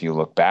thing if you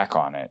look back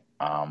on it.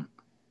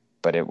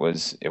 But it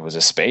was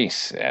a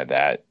space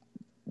that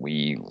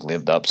we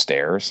lived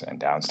upstairs, and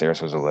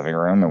downstairs was a living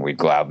room, and we'd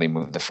gladly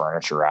move the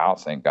furniture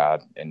out. Thank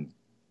God. In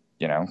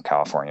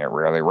California, it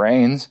rarely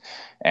rains,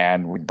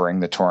 and we'd bring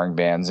the touring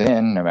bands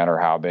in, no matter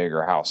how big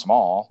or how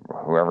small.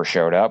 Whoever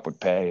showed up would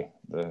pay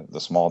the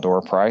small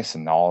door price,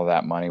 and all of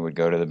that money would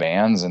go to the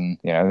bands, and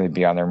they'd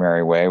be on their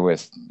merry way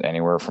with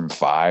anywhere from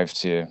 $5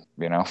 to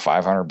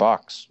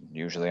 $500,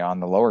 usually on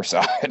the lower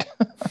side.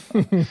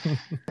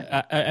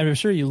 I'm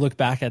sure you look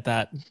back at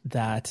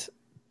that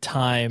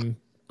time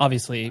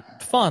obviously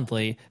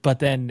fondly, but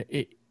then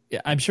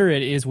I'm sure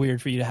it is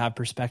weird for you to have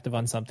perspective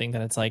on something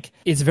that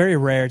it's very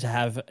rare to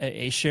have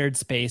a shared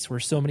space where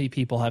so many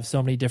people have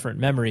so many different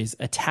memories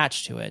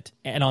attached to it,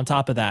 and on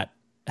top of that,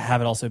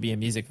 have it also be a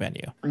music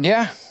venue.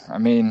 Yeah.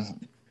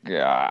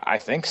 I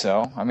think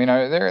so.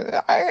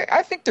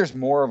 I think there's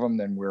more of them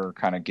than we're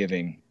kind of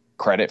giving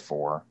credit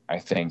for. I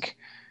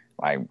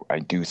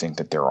do think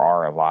that there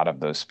are a lot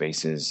of those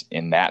spaces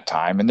in that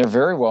time, and there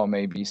very well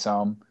may be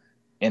some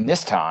in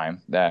this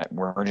time that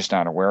we're just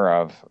not aware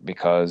of,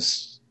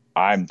 because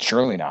I'm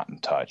surely not in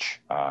touch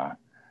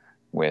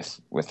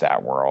with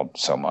that world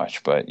so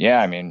much. But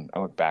yeah, I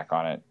look back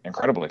on it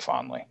incredibly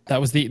fondly. That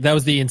was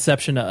the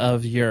inception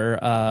of your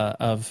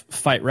of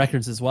Fight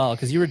Records as well,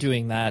 because you were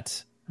doing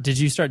that. Did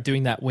you start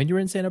doing that when you were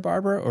in Santa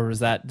Barbara, or did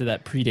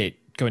that predate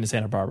going to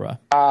Santa Barbara?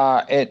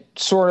 It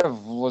sort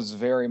of was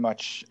very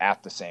much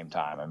at the same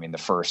time. The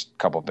first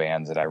couple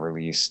bands that I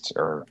released,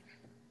 or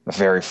the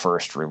very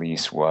first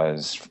release,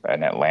 was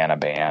an Atlanta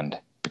band,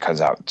 because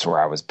that's where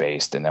I was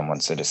based. And then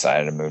once I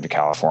decided to move to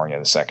California,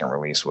 the second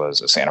release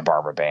was a Santa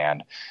Barbara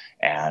band.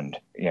 And,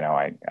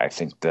 I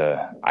think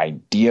the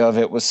idea of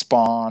it was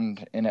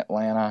spawned in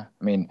Atlanta.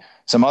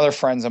 Some other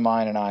friends of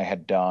mine and I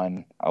had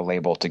done a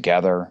label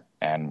together,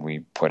 and we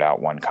put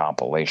out one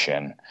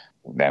compilation.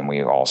 Then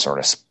we all sort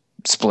of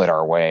split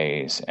our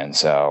ways. And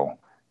so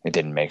it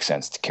didn't make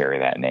sense to carry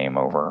that name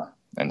over.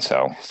 And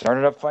so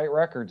started up Fight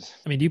Records.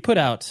 You put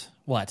out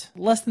what,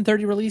 less than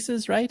 30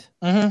 releases, right?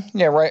 Mm-hmm.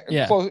 Yeah, right.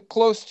 Yeah.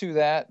 Close to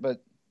that,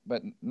 but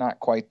not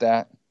quite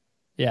that.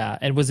 Yeah.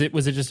 And was it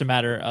just a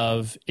matter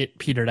of it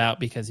petered out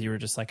because you were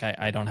just like,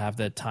 I don't have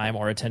the time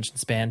or attention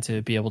span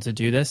to be able to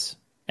do this?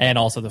 And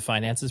also the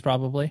finances,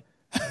 probably.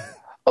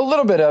 A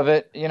little bit of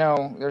it,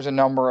 there's a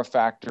number of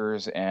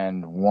factors,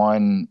 and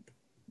one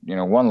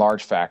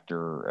large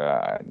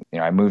factor,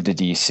 I moved to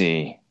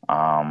DC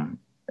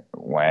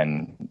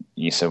when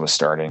ISA was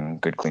starting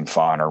Good Clean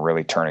Fun, or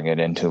really turning it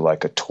into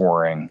like a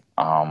touring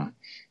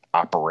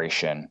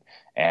operation.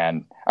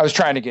 And I was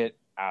trying to get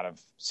out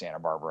of Santa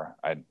Barbara.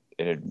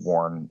 It had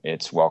worn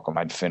its welcome.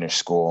 I'd finished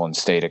school and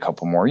stayed a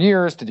couple more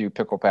years to do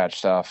pickle patch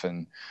stuff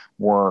and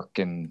work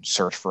and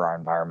search for our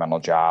environmental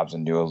jobs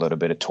and do a little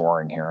bit of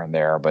touring here and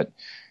there. But,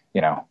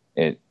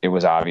 it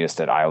was obvious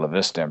that Isla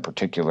Vista in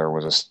particular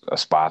was a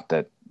spot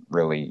that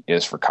really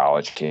is for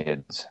college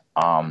kids.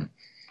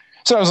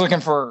 So I was looking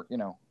for,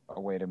 a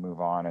way to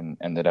move on, and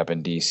ended up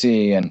in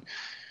DC, and,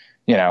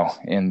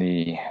 in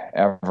the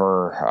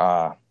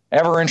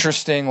ever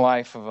interesting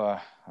life of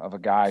a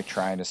guy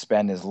trying to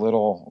spend as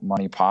little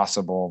money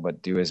possible,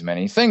 but do as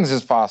many things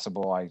as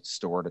possible. I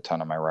stored a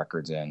ton of my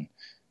records in,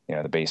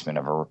 the basement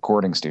of a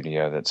recording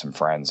studio that some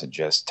friends had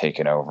just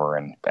taken over.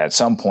 And at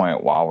some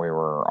point while we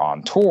were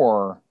on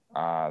tour,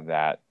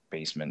 that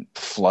basement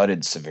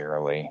flooded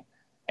severely,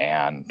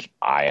 and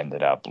I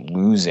ended up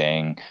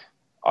losing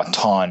a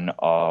ton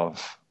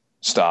of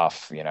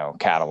stuff,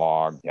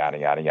 catalog, yada,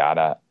 yada,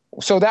 yada.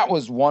 So that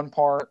was one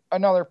part.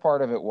 Another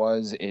part of it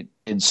was it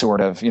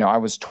sort of, I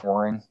was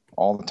touring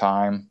all the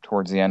time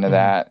towards the end of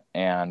that.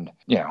 And,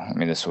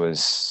 this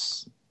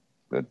was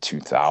the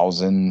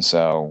 2000s.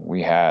 So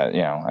we had,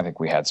 I think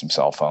we had some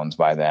cell phones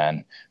by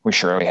then. We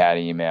surely had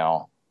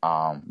email,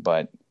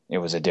 but it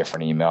was a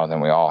different email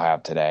than we all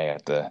have today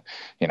at the,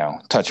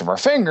 touch of our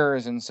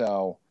fingers. And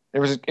so it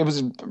was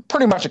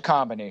pretty much a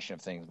combination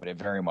of things, but it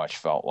very much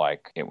felt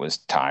like it was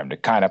time to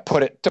kind of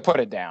put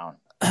it down.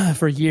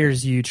 For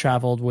years, you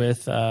traveled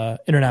with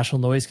International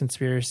Noise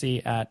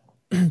Conspiracy at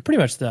pretty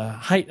much the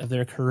height of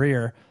their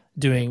career,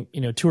 doing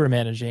tour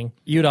managing.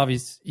 You'd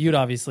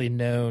obviously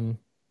known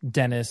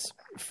Dennis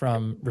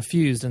from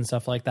Refused and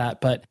stuff like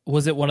that, but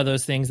was it one of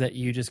those things that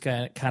you just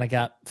kind of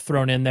got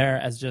thrown in there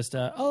as just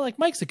like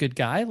Mike's a good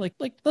guy, like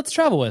let's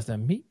travel with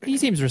him, he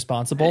seems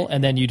responsible,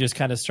 and then you just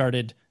kind of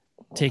started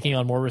taking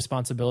on more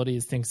responsibility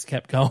as things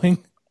kept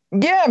going?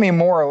 Yeah,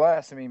 more or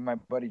less. My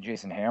buddy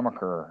Jason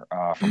Hamaker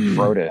from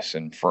Frodis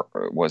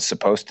was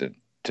supposed to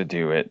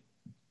do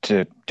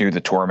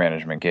the tour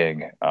management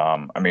gig.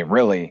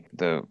 Really,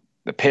 the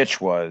pitch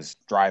was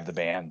drive the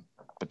band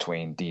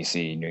between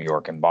DC, New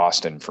York, and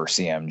Boston for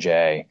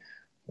CMJ,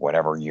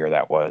 whatever year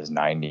that was,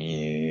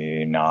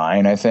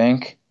 99, I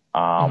think.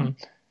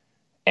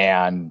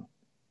 And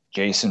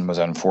Jason was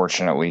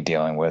unfortunately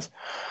dealing with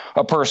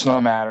a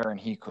personal matter, and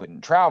he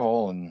couldn't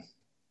travel. And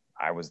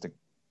I was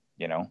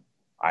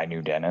I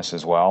knew Dennis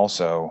as well.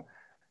 So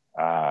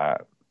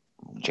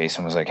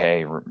Jason was like,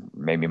 hey,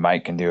 maybe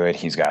Mike can do it.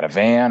 He's got a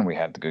van. We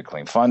had the Good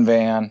Clean Fun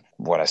van.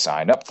 What I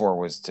signed up for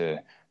was to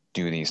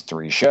do these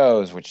 3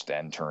 shows, which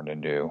then turned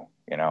into,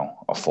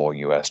 a full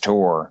U.S.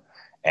 tour.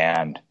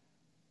 And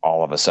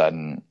all of a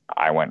sudden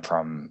I went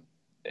from,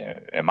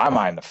 in my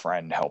mind, the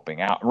friend helping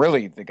out,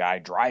 really the guy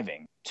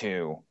driving,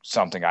 to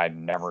something I'd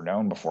never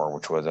known before,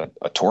 which was a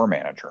tour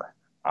manager.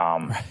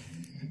 I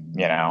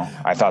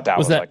thought that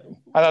was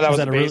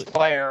the bass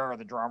player or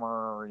the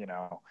drummer,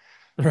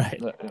 right.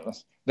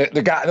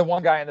 The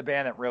one guy in the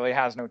band that really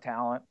has no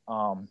talent,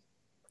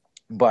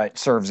 but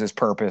serves his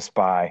purpose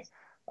by,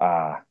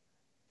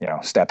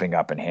 stepping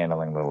up and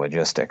handling the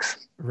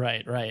logistics.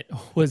 Right.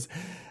 Was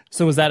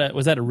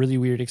that a really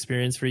weird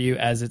experience for you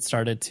as it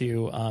started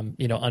to,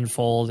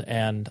 unfold,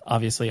 and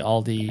obviously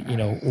all the,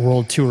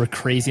 world tour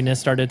craziness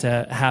started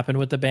to happen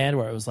with the band,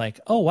 where it was like,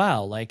 oh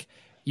wow, like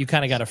you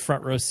kind of got a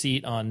front row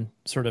seat on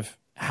sort of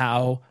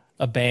how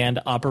a band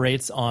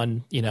operates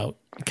on,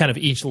 kind of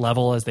each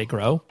level as they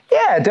grow?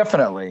 Yeah,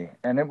 definitely.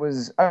 And it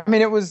was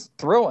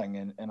thrilling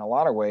in a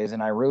lot of ways.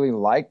 And I really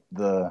liked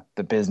the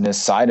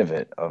business side of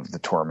it, of the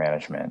tour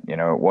management.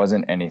 It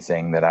wasn't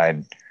anything that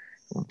I'd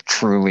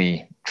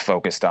truly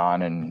focused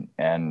on,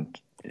 and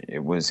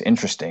it was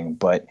interesting,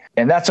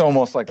 and that's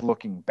almost like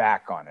looking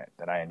back on it,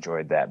 that I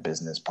enjoyed that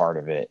business part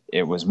of it.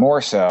 It was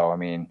more so,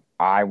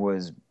 I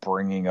was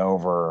bringing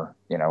over,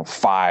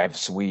 5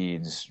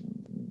 Swedes,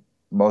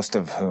 most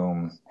of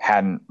whom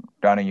hadn't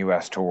done a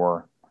U.S.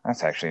 tour.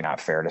 That's actually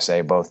not fair to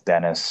say. Both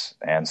Dennis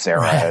and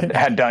Sarah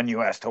had done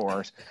U.S.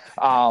 tours,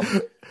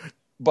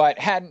 but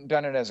hadn't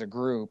done it as a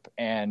group.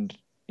 And,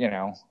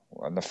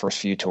 the first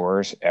few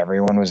tours,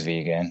 everyone was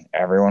vegan,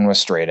 everyone was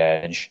straight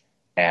edge.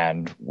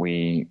 And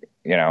we,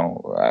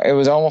 it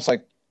was almost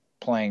like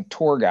playing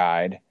tour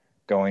guide,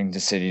 going to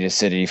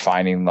city,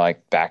 finding,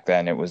 like back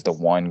then it was the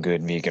one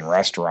good vegan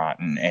restaurant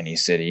in any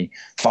city,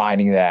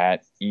 finding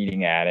that,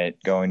 eating at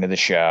it, going to the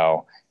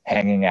show,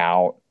 hanging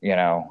out,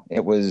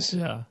 it was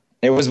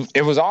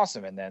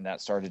awesome. And then that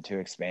started to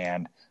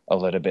expand a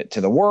little bit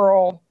to the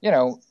world,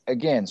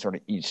 again, sort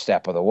of each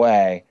step of the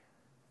way.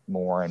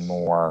 more and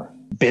more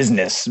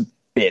business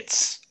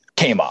bits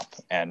came up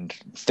and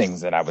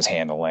things that I was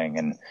handling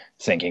and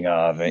thinking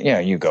of.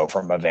 You go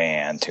from a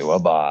van to a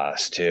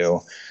bus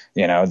to,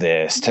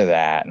 this to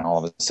that. And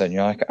all of a sudden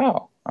you're like,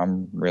 oh,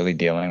 I'm really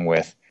dealing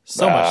with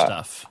so much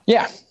stuff.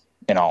 Yeah.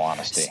 In all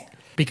honesty.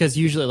 Because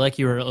usually, like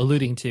you were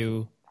alluding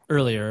to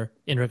earlier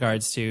in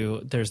regards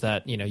to, there's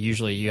that,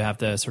 usually you have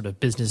the sort of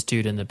business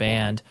dude in the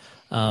band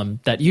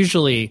that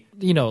usually,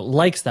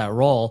 likes that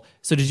role.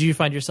 So did you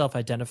find yourself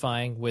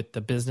identifying with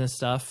the business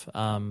stuff?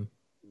 Kind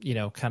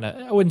of,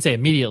 I wouldn't say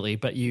immediately,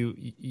 but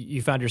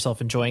you found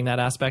yourself enjoying that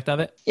aspect of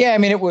it? Yeah, I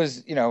mean, it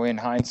was, in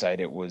hindsight,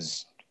 it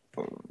was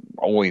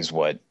always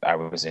what I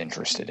was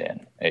interested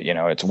in.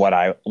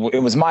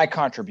 It was my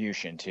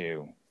contribution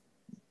to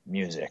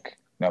music,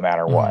 no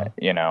matter what.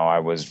 I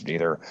was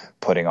either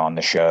putting on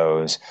the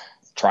shows,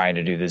 trying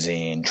to do the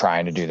zine,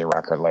 trying to do the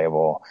record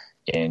label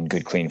in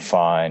Good Clean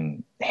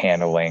Fun,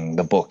 handling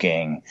the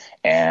booking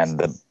and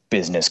the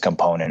business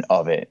component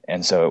of it.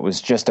 And so it was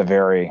just a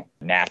very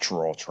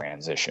natural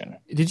transition.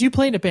 Did you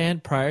play in a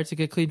band prior to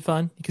Good Clean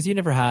Fun? Because you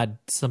never had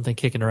something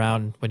kicking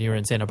around when you were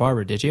in Santa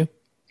Barbara, did you?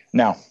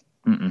 No.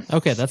 Mm-mm.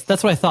 Okay,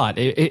 that's what I thought.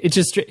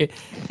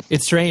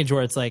 It's strange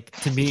where it's like,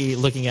 to me,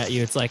 looking at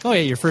you, it's like, oh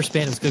yeah, your first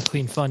band was Good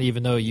Clean Fun,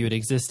 even though you had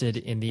existed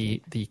in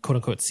the quote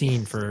unquote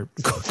scene for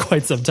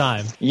quite some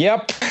time.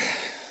 Yep.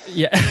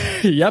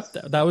 Yeah. Yep.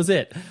 That was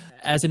it.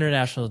 As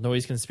International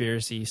Noise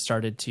Conspiracy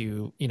started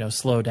to,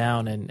 slow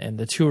down and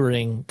the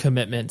touring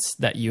commitments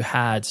that you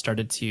had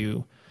started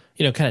to,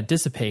 kind of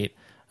dissipate.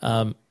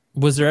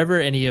 Was there ever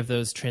any of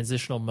those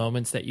transitional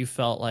moments that you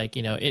felt like,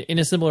 in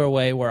a similar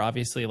way where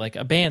obviously like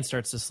a band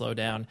starts to slow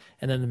down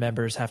and then the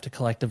members have to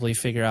collectively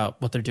figure out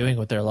what they're doing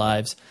with their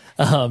lives?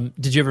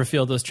 Did you ever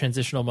feel those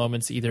transitional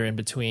moments either in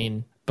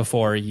between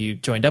before you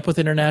joined up with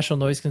International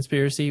Noise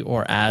Conspiracy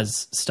or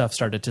as stuff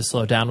started to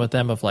slow down with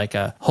them of like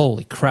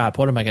holy crap,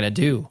 what am I going to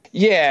do?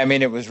 Yeah, I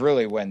mean, it was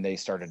really when they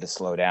started to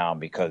slow down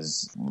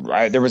because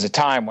there was a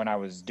time when I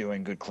was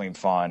doing Good Clean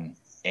Fun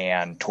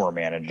and tour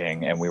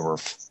managing and we were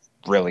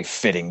really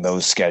fitting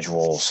those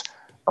schedules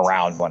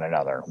around one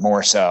another.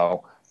 More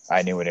so,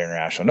 I knew what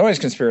International Noise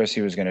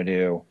Conspiracy was going to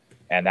do,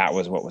 and that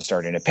was what was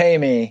starting to pay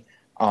me.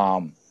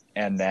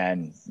 And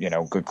then,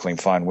 Good Clean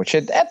Fun, which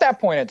at that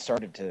point had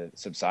started to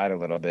subside a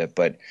little bit.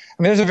 But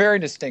I mean, there's a very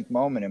distinct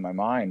moment in my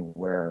mind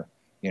where,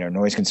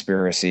 Noise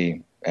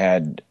Conspiracy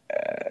had,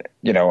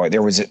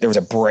 there was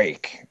a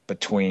break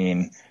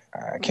between,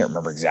 I can't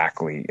remember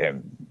exactly,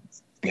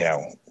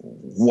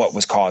 what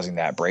was causing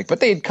that break,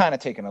 but they'd kind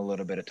of taken a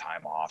little bit of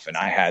time off and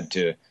I had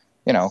to,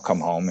 come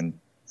home and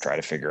try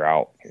to figure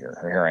out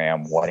here I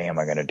am, what am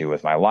I going to do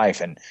with my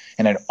life? And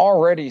I'd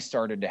already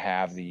started to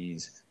have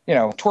these,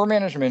 tour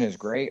management is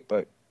great,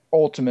 but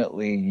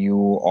ultimately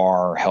you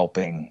are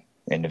helping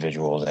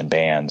individuals and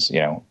bands,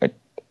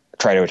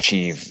 try to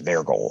achieve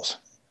their goals.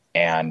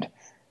 And,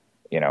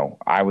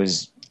 I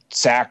was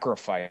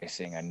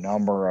sacrificing a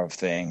number of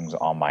things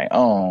on my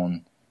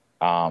own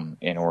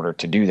in order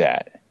to do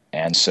that.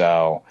 And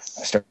so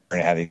I started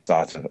to have these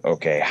thoughts of,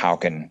 okay, how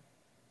can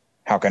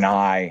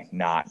I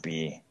not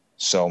be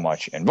so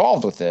much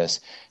involved with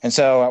this? And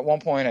so at one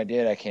point I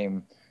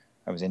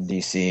was in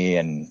DC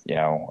and,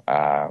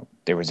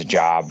 there was a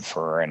job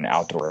for an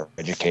outdoor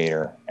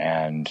educator.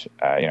 And,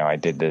 I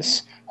did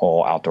this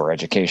whole outdoor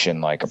education,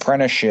 like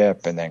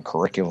apprenticeship and then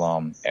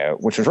curriculum,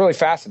 which was really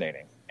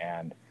fascinating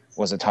and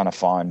was a ton of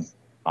fun.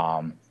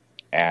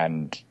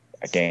 And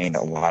I gained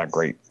a lot of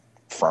great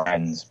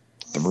friends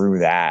through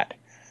that,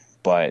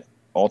 but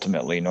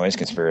ultimately Noise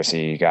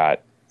Conspiracy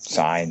got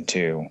signed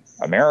to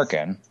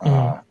American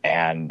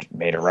and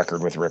made a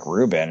record with Rick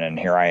Rubin, and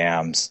here I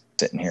am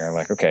sitting here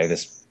like, okay,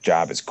 this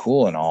job is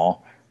cool and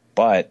all,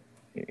 but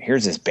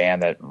here's this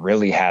band that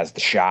really has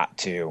the shot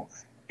to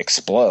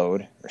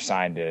explode or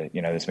sign to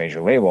this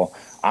major label.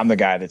 I'm the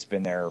guy that's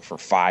been there for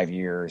 5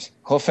 years,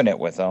 hoofing it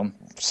with them,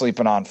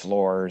 sleeping on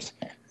floors,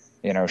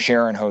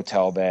 sharing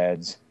hotel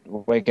beds,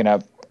 waking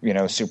up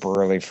super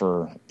early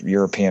for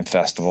European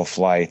festival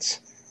flights,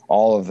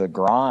 all of the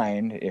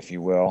grind, if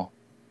you will.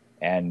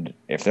 And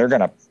if they're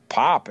going to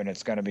pop and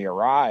it's going to be a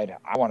ride,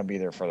 I want to be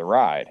there for the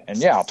ride. And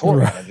yeah, I'll tour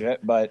manage it,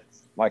 but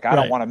like, I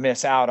don't want to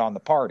miss out on the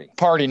party.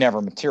 Party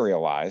never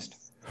materialized.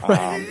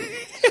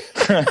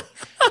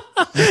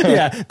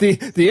 Yeah,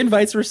 the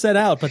invites were sent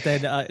out, but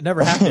then it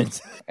never happened.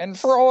 And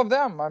for all of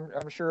them,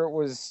 I'm sure it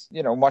was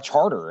much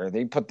harder.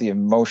 They put the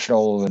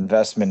emotional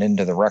investment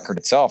into the record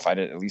itself.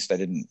 At least I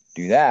didn't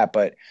do that,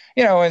 but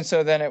and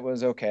so then it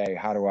was, okay,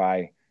 how do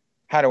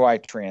I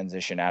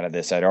transition out of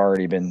this? I'd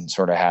already been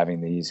sort of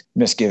having these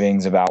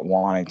misgivings about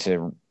wanting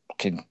to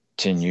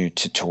continue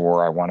to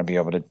tour. I want to be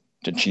able to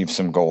achieve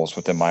some goals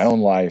within my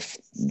own life.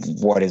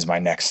 What is my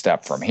next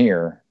step from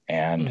here?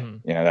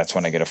 And, that's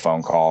when I get a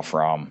phone call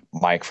from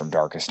Mike from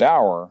Darkest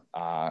Hour,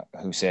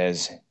 who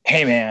says,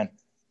 hey man,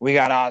 we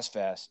got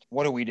Ozfest.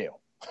 What do we do?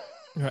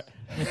 Right.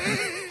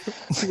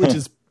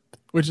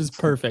 Which is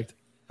perfect.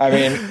 I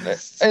mean,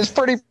 it's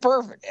pretty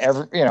perfect.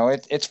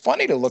 It's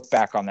funny to look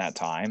back on that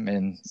time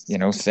and,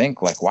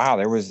 think like, wow,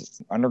 there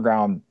was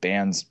underground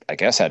bands, I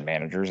guess, had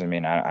managers. I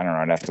mean, I don't know.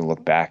 I'd have to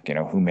look back,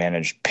 who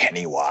managed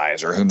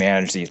Pennywise or who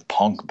managed these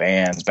punk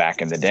bands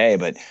back in the day.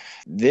 But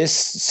this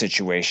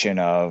situation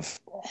of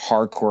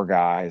hardcore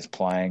guys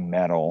playing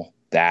metal,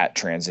 that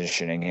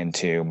transitioning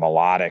into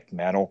melodic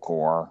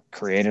metalcore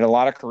created a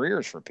lot of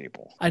careers for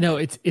people. I know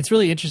it's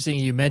really interesting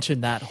you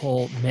mentioned that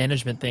whole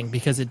management thing,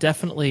 because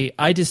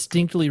I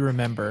distinctly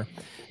remember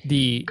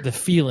the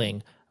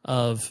feeling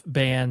of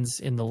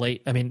bands in the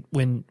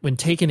when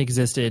Taken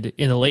existed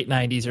in the late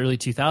 90s, early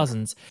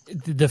 2000s,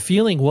 the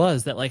feeling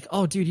was that like,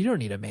 oh dude, you don't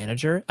need a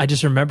manager. I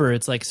just remember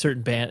it's like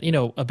certain band,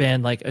 a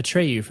band like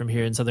Atreyu from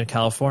here in Southern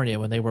California,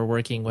 when they were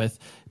working with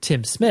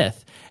Tim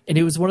Smith. And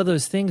it was one of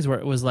those things where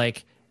it was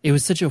like, it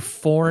was such a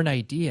foreign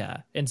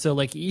idea. And so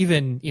like,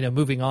 even,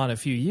 moving on a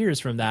few years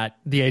from that,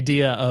 the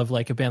idea of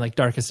like a band like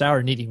Darkest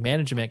Hour needing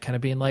management kind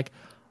of being like,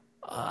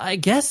 I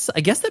guess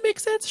that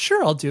makes sense.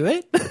 Sure. I'll do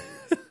it.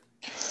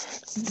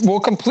 Well,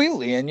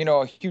 completely. And,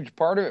 a huge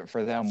part of it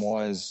for them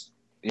was,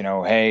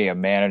 hey, a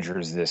manager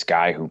is this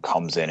guy who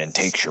comes in and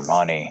takes your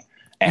money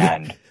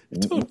and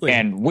totally.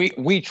 And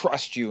we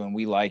trust you and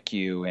we like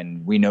you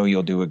and we know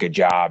you'll do a good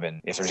job. And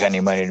if there's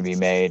any money to be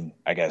made,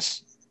 I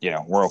guess,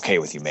 we're okay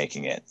with you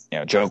making it.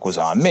 Joke was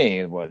on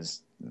me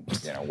was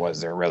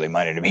there really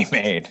money to be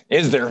made?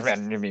 Is there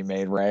money to be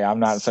made, Ray? I'm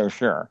not so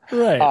sure.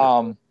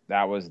 Right.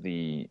 That was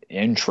the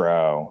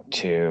intro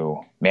to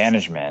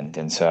management.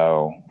 And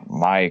so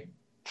Mike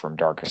from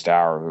Darkest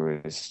Hour,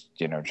 who is,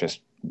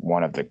 just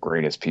one of the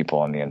greatest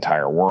people in the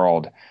entire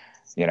world,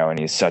 and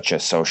he's such a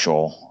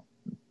social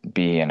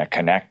bee and a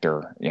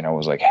connector,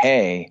 was like,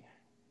 hey,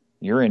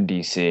 you're in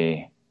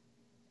DC.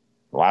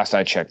 Last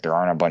I checked, there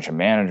aren't a bunch of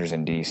managers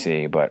in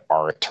DC, but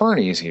our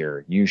attorney's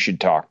here. You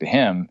should talk to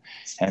him.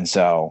 And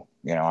so,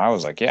 I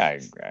was like, yeah,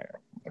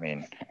 I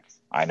mean,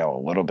 I know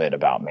a little bit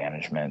about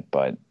management,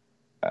 but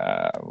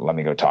let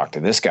me go talk to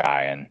this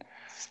guy. And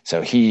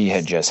so he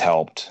had just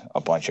helped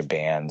a bunch of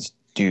bands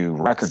do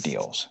record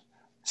deals.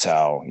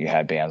 So you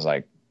had bands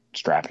like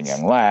Strapping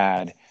Young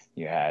Lad,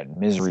 you had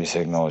Misery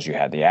Signals, you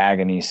had the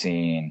Agony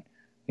Scene,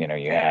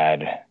 you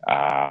had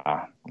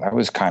that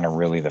was kind of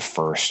really the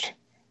first,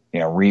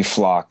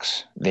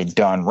 Reflux. They'd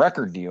done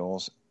record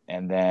deals,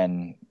 and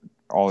then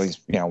all these,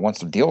 once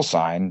the deal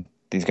signed,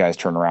 these guys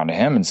turned around to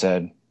him and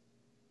said,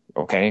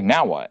 okay,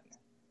 now what?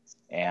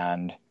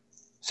 And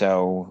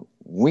so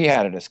we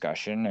had a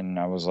discussion, and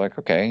I was like,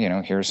 okay,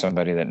 here's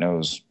somebody that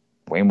knows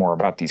way more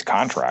about these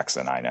contracts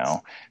than I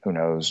know, who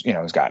knows,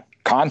 has got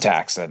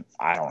contacts that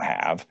I don't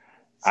have.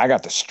 I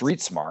got the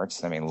street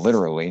smarts,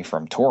 literally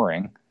from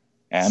touring.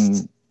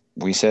 And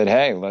we said,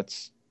 hey,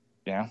 let's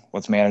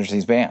manage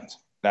these bands.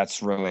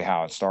 That's really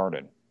how it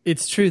started.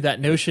 It's true,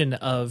 that notion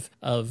of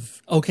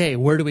okay,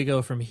 where do we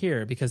go from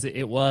here? Because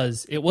it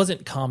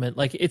wasn't common.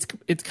 Like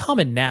it's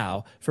common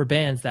now for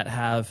bands that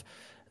have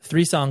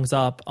 3 songs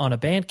up on a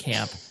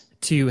Bandcamp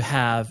to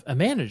have a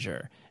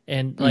manager.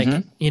 And like,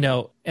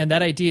 and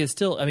that idea is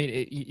still,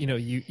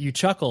 you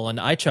chuckle and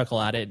I chuckle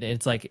at it. And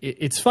it's like,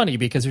 it's funny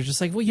because you're just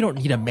like, well, you don't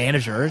need a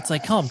manager. It's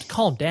like,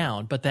 calm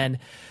down. But then,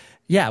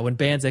 yeah, when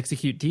bands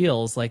execute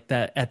deals like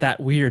that at that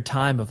weird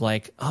time of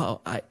like,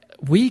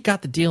 we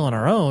got the deal on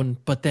our own,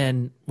 but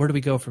then where do we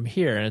go from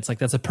here? And it's like,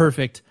 that's a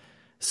perfect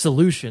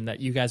solution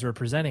that you guys were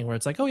presenting, where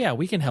it's like, oh yeah,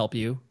 we can help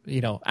you,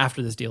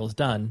 after this deal is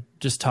done,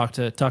 just talk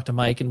to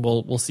Mike and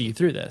we'll see you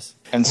through this.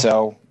 And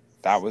so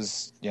that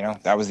was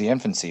the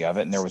infancy of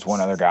it. And there was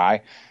one other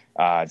guy,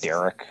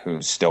 Derek,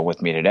 who's still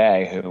with me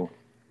today, who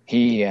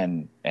he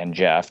and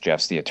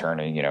Jeff's the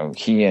attorney,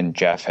 he and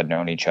Jeff had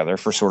known each other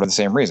for sort of the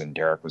same reason.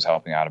 Derek was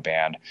helping out a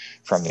band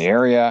from the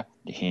area.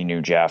 He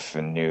knew Jeff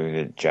and knew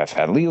that Jeff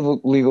had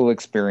legal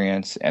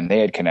experience, and they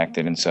had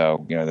connected. And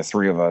so, the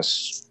 3 of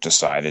us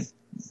decided,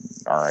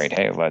 all right,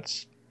 hey,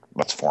 let's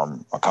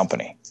form a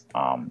company.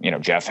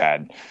 Jeff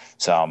had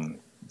some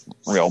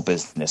real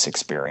business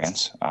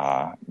experience,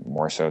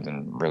 more so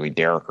than really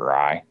Derek or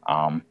I.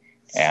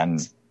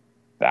 And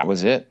that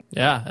was it.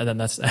 Yeah. And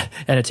then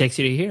and it takes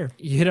you to here.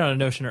 You hit on a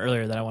notion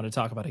earlier that I want to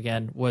talk about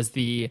again, was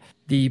the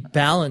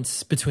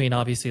balance between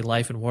obviously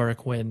life and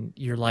work, when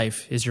your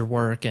life is your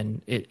work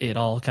and it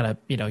all kind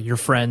of, your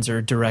friends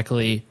are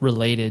directly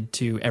related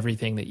to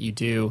everything that you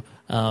do.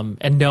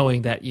 And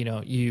knowing that,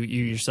 you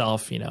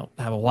yourself,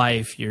 have a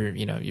wife, you're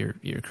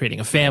creating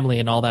a family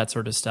and all that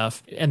sort of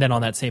stuff. And then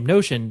on that same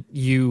notion,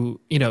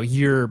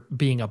 you're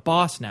being a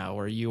boss now,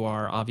 or you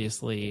are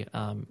obviously,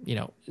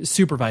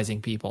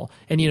 supervising people.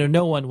 And,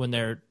 no one when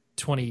they're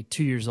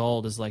 22 years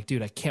old is like,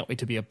 dude, I can't wait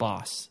to be a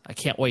boss. I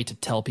can't wait to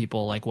tell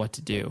people like what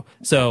to do.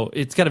 So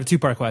it's kind of a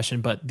 2-part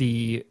question, but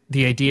the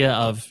idea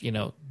of,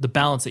 the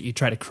balance that you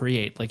try to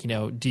create, like,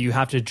 do you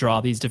have to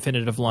draw these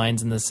definitive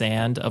lines in the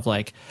sand of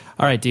like,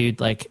 all right, dude,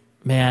 like,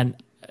 man,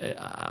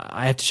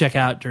 I have to check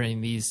out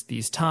during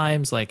these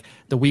times. Like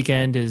the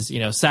weekend is,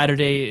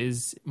 Saturday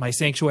is my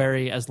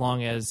sanctuary as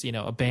long as,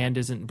 a band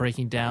isn't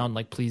breaking down,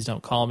 like please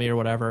don't call me or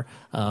whatever.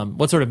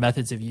 What sort of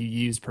methods have you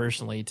used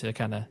personally to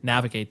kind of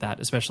navigate that,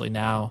 especially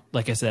now,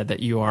 like I said, that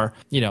you are,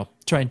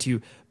 trying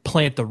to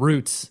plant the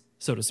roots,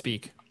 so to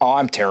speak? Oh,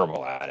 I'm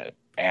terrible at it.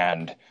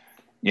 And,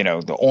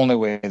 the only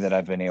way that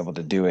I've been able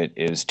to do it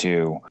is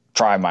to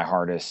try my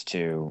hardest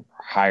to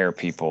hire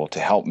people to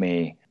help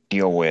me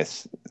deal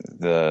with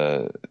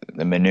the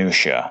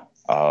minutia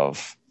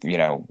of,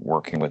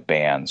 working with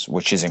bands,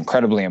 which is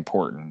incredibly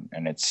important,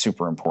 and it's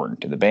super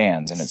important to the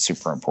bands and it's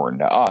super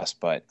important to us.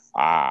 But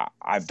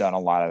I've done a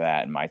lot of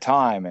that in my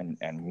time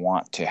and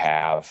want to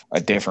have a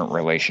different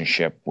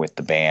relationship with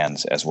the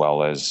bands as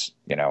well as,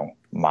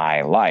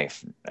 my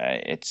life.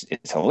 It's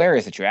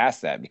hilarious that you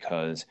asked that,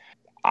 because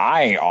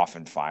I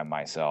often find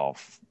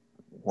myself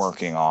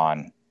working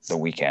on the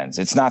weekends.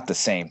 It's not the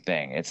same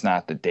thing. It's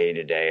not the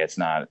day-to-day. It's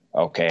not,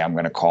 okay, I'm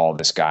going to call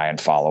this guy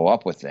and follow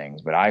up with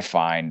things. But I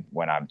find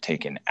when I'm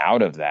taken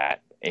out of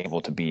that,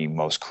 able to be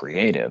most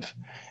creative.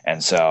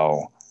 And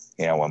so,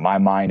 when my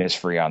mind is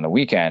free on the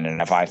weekend,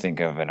 and if I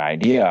think of an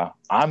idea,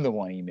 I'm the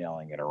one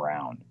emailing it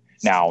around.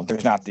 Now,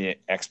 there's not the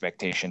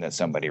expectation that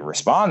somebody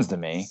responds to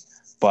me,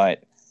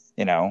 but,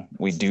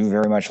 we do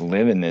very much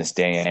live in this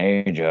day and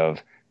age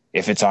of,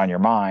 if it's on your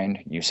mind,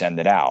 you send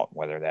it out,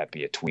 whether that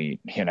be a tweet,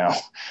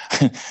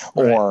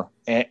 or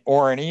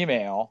an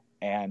email.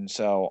 And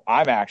so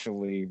I'm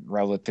actually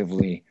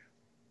relatively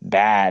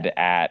bad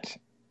at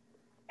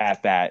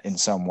that in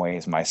some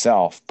ways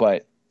myself.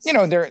 But,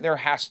 there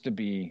has to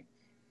be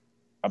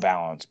a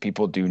balance.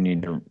 People do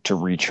need to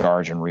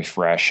recharge and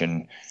refresh.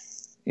 And,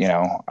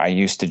 I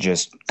used to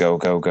just go.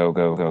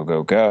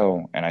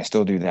 And I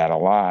still do that a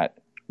lot.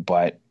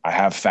 But I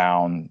have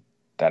found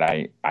that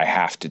I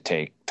have to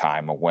take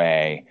time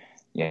away,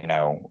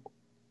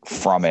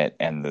 from it.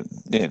 And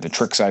the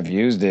tricks I've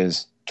used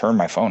is turn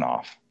my phone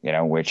off,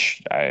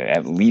 which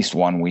at least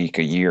 1 week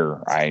a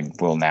year, I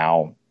will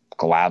now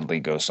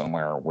gladly go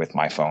somewhere with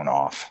my phone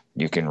off.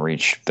 You can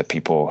reach the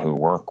people who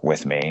work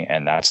with me,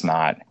 and that's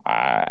not,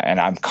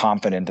 and I'm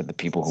confident that the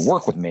people who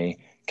work with me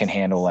can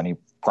handle any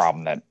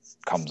problem that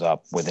comes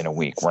up within a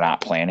week. We're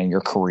not planning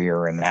your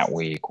career in that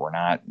week. We're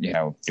not,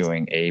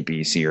 doing A,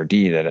 B, C, or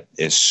D that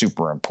is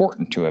super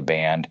important to a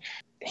band,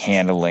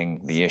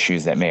 handling the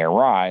issues that may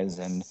arise.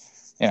 And,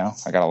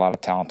 I got a lot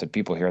of talented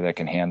people here that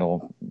can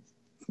handle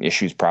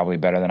issues probably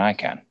better than I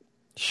can.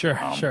 Sure.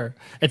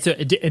 And so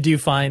do you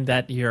find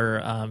that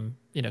you're,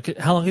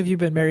 how long have you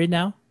been married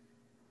now?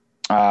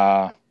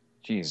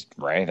 Geez,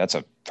 Ray, that's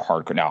a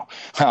hard, no,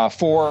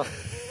 4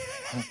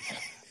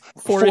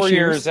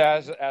 years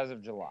as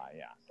of July.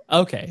 Yeah.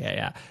 Okay.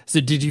 Yeah.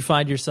 So did you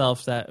find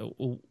yourself that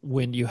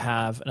when you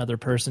have another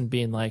person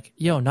being like,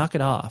 yo, knock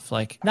it off,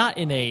 like not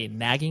in a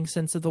nagging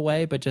sense of the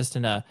way, but just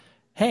in a,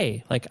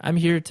 hey, like I'm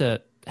here to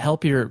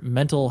help your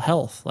mental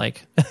health.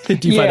 Like,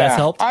 do you find that's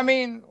helped? I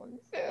mean,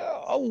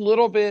 a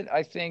little bit.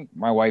 I think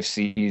my wife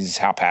sees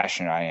how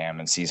passionate I am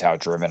and sees how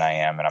driven I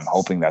am. And I'm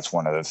hoping that's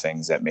one of the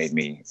things that made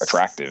me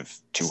attractive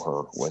to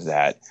her, was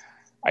that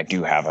I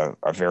do have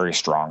a very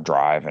strong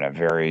drive and a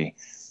very,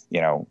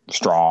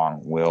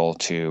 strong will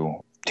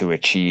to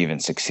achieve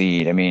and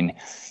succeed. I mean,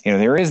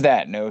 there is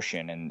that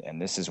notion,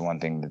 and this is one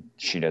thing that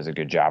she does a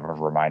good job of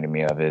reminding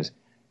me of, is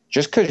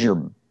just because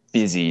you're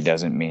busy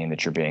doesn't mean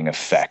that you're being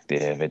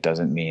effective. It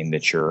doesn't mean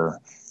that you're,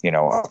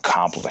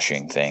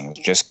 accomplishing things.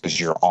 Just because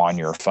you're on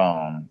your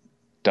phone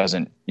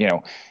doesn't,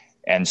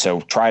 and so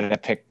try to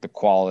pick the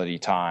quality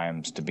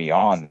times to be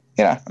on.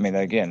 Yeah. I mean,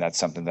 again, that's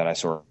something that I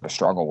sort of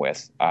struggle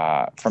with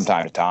from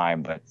time to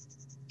time, but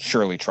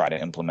surely try to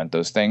implement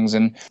those things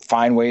and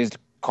find ways to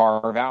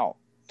carve out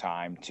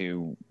time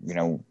to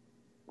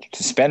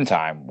spend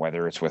time,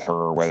 whether it's with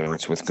her, whether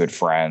it's with good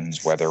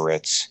friends, whether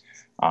it's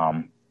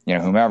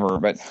whomever.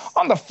 But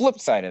on the flip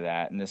side of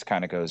that, and this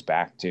kind of goes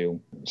back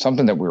to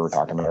something that we were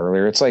talking about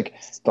earlier, it's like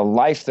the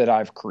life that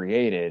I've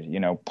created,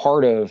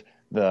 part of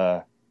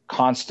the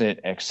constant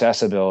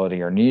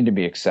accessibility or need to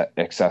be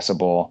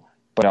accessible,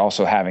 but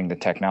also having the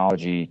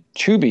technology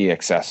to be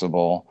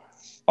accessible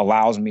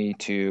allows me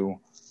to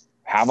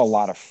have a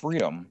lot of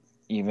freedom,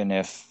 even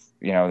if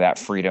that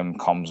freedom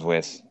comes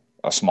with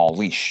a small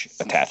leash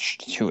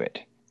attached to it.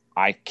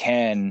 I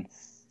can,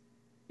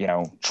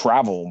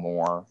 travel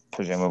more.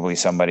 Presumably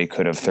somebody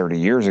could have 30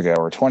 years ago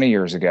or 20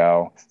 years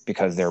ago,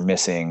 because they're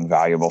missing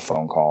valuable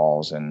phone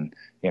calls and,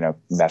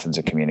 methods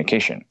of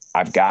communication.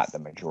 I've got the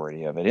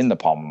majority of it in the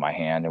palm of my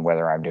hand. And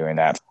whether I'm doing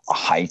that, a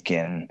hike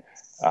in,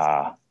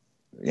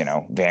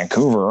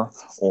 Vancouver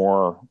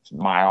or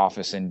my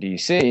office in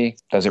DC,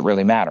 does it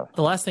really matter?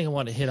 The last thing I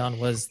wanted to hit on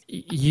was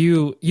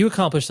you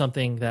accomplished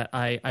something that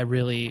I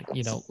really,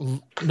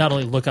 not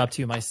only look up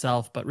to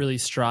myself, but really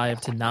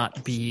strive to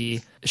not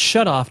be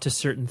shut off to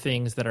certain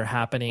things that are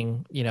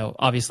happening,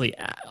 obviously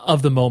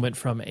of the moment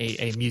from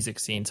a music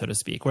scene, so to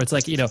speak, where it's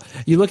like,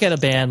 you look at a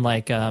band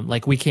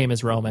like We Came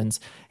as Romans,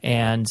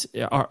 and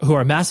who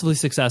are massively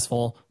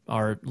successful,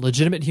 are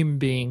legitimate human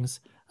beings,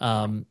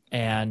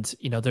 And,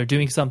 they're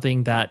doing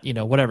something that,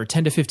 whatever,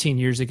 10 to 15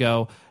 years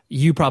ago,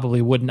 you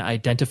probably wouldn't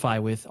identify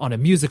with on a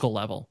musical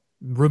level.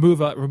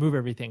 Remove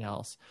everything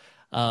else.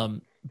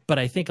 But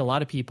I think a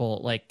lot of people,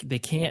 like, they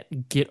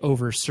can't get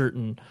over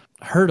certain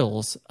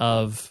hurdles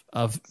of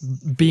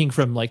being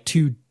from like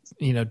two,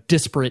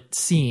 disparate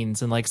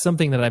scenes. And like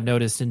something that I've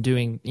noticed in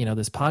doing,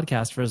 this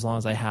podcast for as long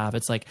as I have,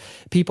 it's like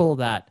people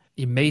that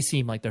it may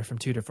seem like they're from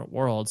two different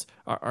worlds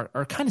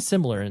are kind of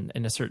similar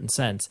in a certain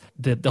sense.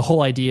 The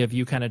whole idea of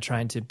you kind of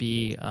trying to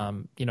be,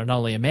 not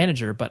only a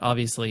manager, but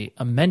obviously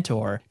a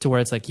mentor, to where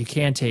it's like you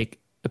can take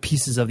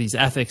pieces of these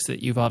ethics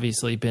that you've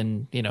obviously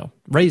been,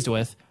 raised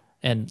with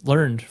and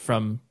learned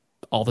from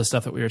all the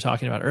stuff that we were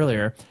talking about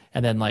earlier.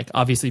 And then like,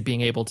 obviously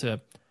being able to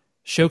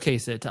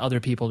showcase it to other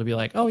people to be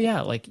like, oh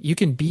yeah, like you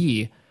can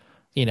be,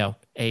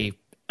 a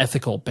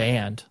ethical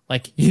band.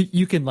 Like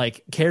you can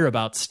like care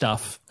about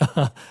stuff.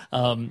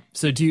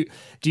 So do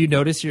you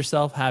notice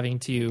yourself having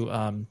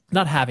to,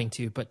 not having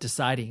to, but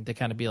deciding to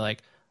kind of be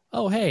like,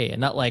 oh, hey,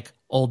 and not like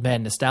old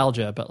man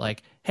nostalgia, but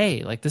like,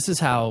 hey, like this is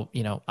how,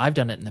 I've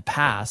done it in the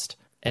past,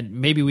 and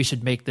maybe we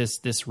should make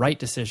this right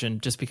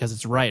decision just because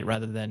it's right,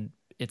 rather than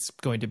it's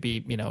going to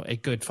be, a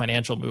good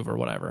financial move or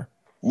whatever.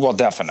 Well,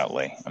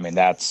 definitely. I mean,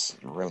 that's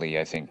really,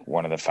 I think,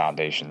 one of the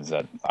foundations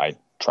that I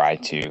try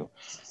to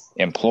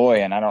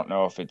employ. And I don't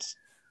know if it's,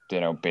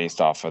 based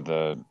off of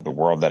the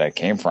world that I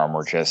came from,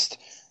 or just,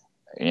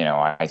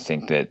 I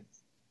think that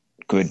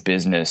good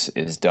business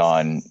is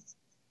done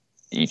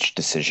each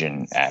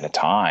decision at a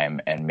time,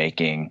 and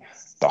making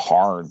the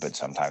hard but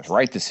sometimes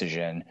right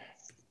decision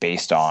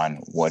based on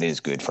what is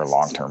good for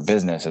long-term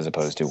business, as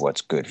opposed to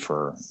what's good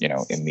for,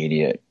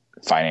 immediate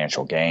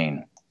financial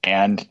gain.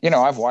 And,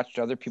 I've watched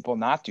other people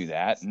not do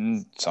that,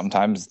 and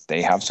sometimes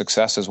they have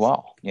success as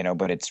well,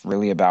 but it's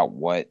really about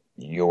what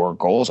your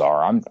goals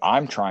are.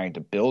 I'm trying to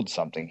build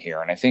something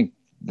here. And I think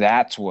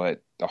that's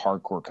what the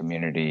hardcore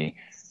community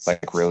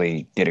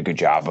really did a good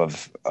job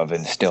of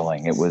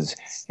instilling. It was,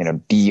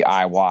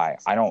 DIY.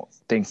 I don't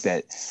think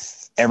that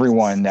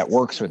everyone that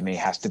works with me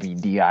has to be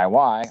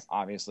DIY,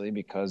 obviously,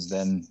 because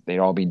then they'd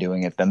all be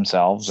doing it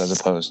themselves as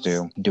opposed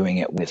to doing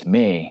it with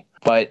me.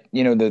 But,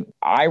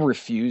 I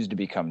refuse to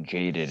become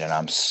jaded, and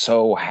I'm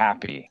so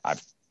happy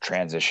I've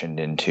transitioned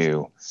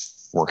into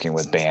working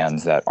with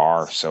bands that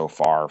are so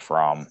far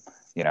from,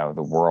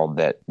 the world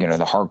that, the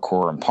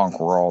hardcore and punk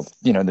world,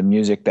 the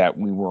music that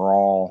we were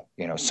all,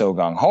 so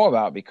gung-ho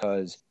about,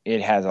 because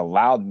it has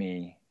allowed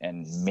me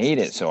and made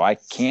it so I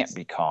can't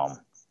become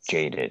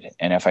jaded.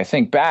 And if I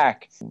think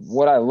back,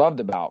 what I loved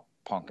about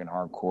punk and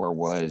hardcore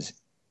was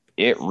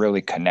it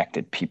really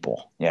connected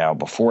people,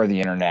 before the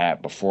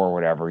internet, before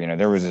whatever.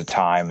 There was a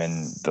time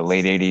in the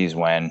late 80s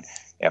when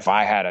if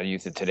I had a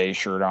Youth of Today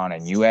shirt on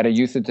and you had a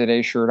Youth of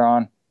Today shirt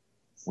on,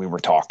 we were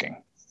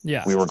talking.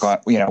 Yeah. We were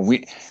glad,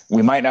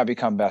 we might not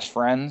become best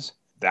friends.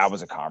 That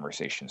was a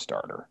conversation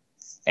starter.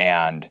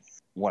 And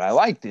what I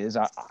liked is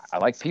I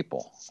like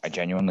people. I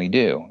genuinely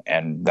do.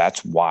 And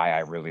that's why I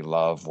really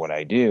love what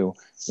I do.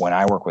 When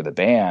I work with a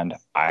band,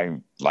 I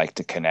like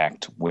to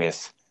connect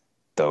with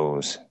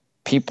those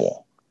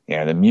people.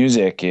 The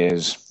music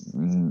is,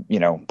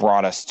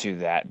 brought us to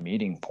that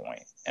meeting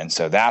point. And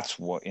so that's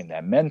what, in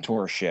that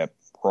mentorship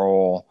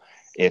role,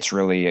 it's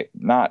really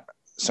not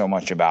so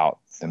much about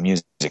the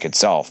music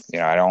itself. You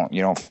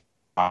don't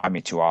find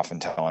me too often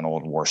telling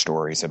old war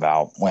stories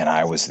about when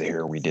I was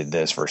there, we did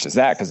this versus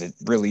that, because it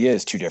really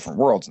is two different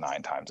worlds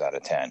 9 times out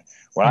of 10.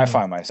 What I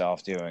find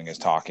myself doing is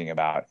talking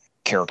about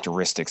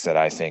characteristics that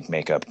I think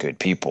make up good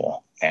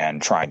people,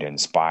 and trying to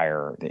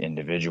inspire the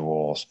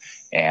individuals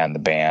and the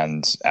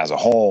bands as a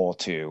whole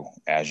to,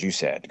 as you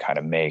said, kind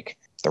of make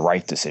the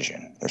right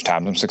decision. There's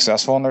times I'm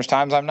successful and there's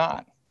times I'm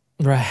not.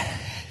 Right.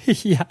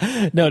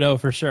 Yeah, no,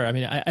 for sure. I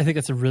mean, I think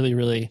that's a really,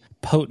 really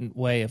potent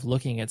way of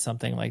looking at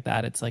something like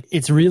that. It's like,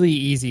 it's really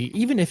easy,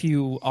 even if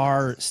you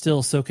are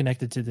still so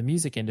connected to the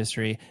music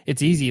industry,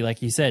 it's easy,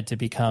 like you said, to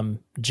become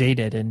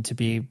jaded and to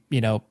be,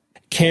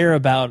 care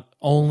about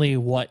only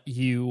what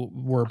you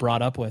were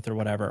brought up with or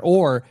whatever.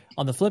 Or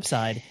on the flip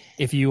side,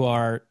 if you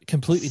are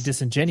completely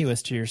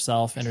disingenuous to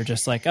yourself and are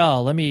just like,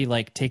 oh, let me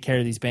like take care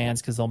of these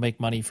bands because they'll make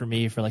money for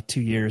me for like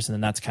 2 years, and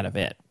then that's kind of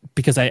it.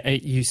 Because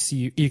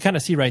you kind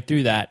of see right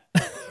through that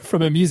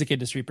from a music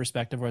industry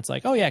perspective, where it's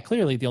like, oh yeah,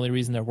 clearly the only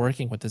reason they're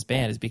working with this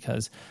band is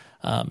because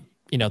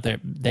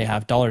they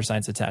have dollar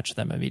signs attached to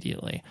them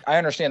immediately. I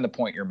understand the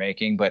point you're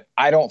making, but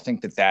I don't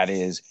think that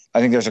is, I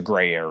think there's a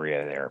gray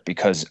area there,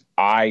 because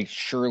I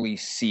surely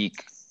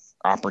seek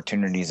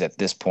opportunities at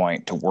this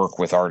point to work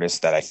with artists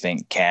that I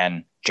think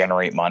can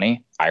generate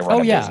money. I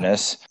run a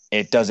business.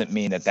 It doesn't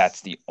mean that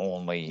that's the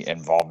only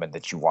involvement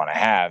that you want to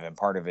have. And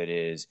part of it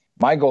is,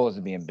 my goal is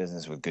to be in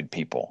business with good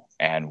people.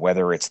 And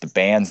whether it's the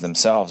bands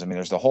themselves, I mean,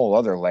 there's the whole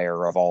other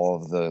layer of all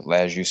of the,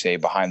 as you say,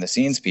 behind the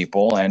scenes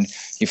people, and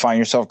you find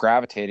yourself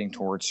gravitating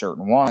towards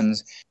certain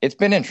ones. It's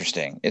been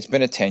interesting. It's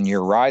been a 10-year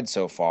ride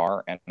so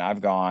far. And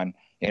I've gone,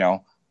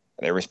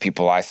 there was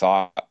people I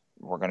thought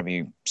were going to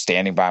be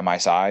standing by my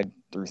side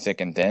through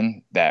thick and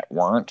thin that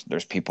weren't.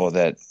 There's people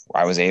that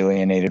I was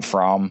alienated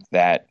from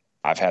that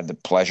I've had the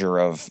pleasure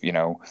of,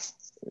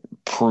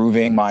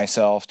 proving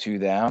myself to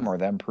them or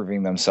them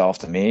proving themselves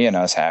to me, and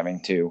us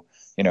having to,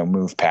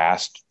 move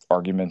past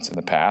arguments in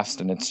the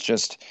past. And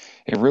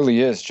it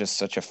really is just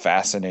such a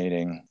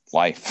fascinating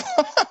life.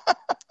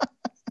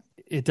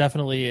 It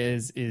definitely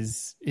is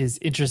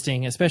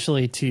interesting,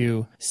 especially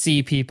to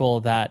see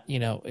people that,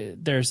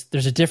 there's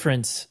a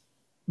difference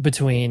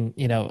between,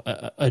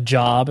 a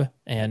job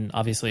and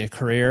obviously a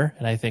career.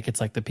 And I think it's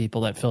like the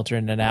people that filter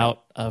in and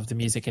out of the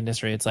music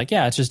industry. It's like,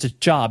 yeah, it's just a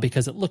job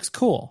because it looks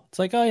cool. It's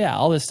like, oh yeah,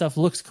 all this stuff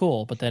looks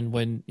cool. But then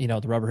when,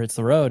 the rubber hits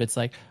the road, it's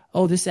like,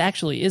 oh, this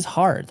actually is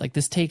hard. Like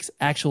this takes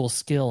actual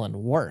skill and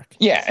work.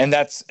 Yeah. And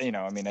that's,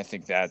 I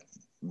think that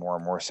more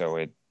and more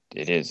so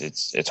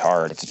it's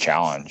hard. It's a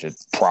challenge.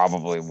 It's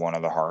probably one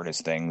of the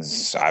hardest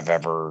things I've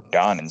ever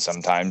done. And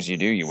sometimes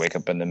you wake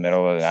up in the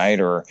middle of the night,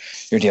 or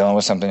you're dealing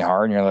with something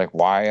hard and you're like,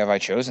 why have I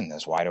chosen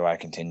this? Why do I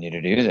continue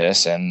to do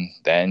this? And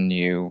then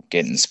you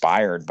get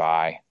inspired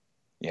by,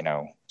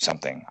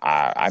 something.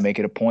 I make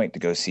it a point to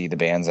go see the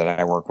bands that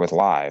I work with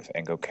live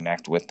and go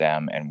connect with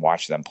them and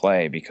watch them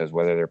play, because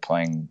whether they're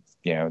playing,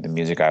 the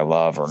music I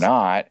love or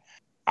not,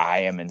 I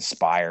am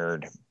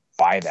inspired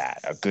by that.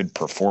 A good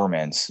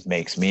performance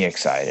makes me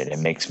excited. It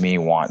makes me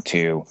want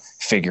to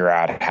figure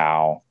out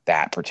how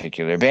that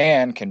particular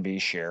band can be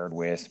shared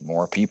with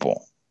more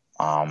people.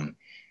 And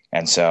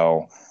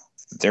so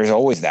there's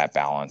always that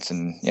balance.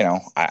 And,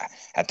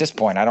 at this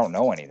point, I don't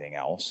know anything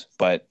else,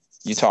 but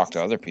you talk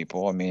to other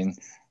people. I mean,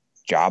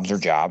 jobs are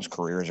jobs,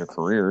 careers are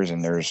careers,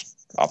 and there's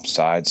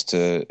upsides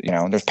to,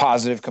 there's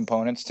positive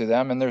components to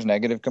them and there's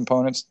negative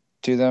components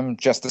to them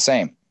just the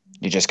same.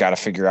 You just got to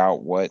figure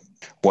out what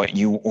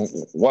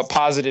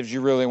positives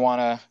you really want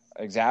to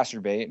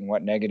exacerbate and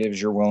what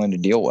negatives you're willing to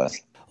deal with.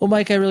 Well,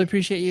 Mike, I really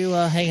appreciate you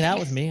hanging out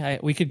with me.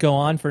 We could go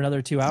on for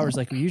another 2 hours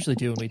like we usually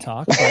do when we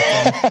talk,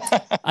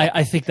 but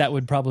I think that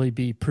would probably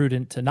be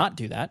prudent to not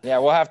do that. Yeah,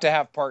 we'll have to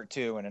have part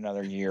 2 in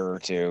another year or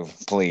two,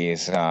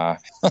 please. No.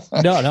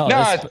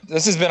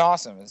 This has been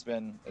awesome. It's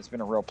been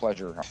a real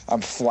pleasure.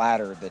 I'm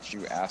flattered that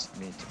you asked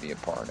me to be a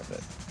part of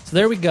it. So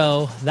there we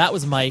go. That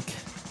was Mike.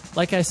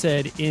 Like I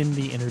said in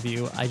the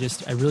interview, I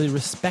really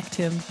respect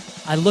him.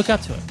 I look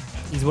up to him.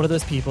 He's one of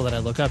those people that I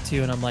look up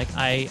to, and I'm like,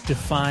 I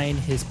define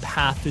his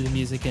path through the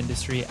music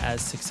industry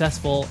as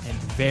successful and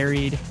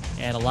varied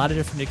and a lot of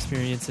different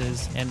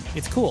experiences, and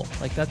it's cool.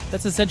 Like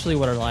that's essentially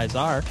what our lives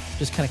are,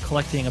 just kind of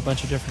collecting a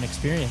bunch of different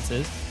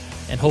experiences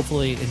and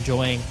hopefully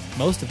enjoying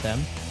most of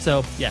them.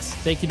 So yes,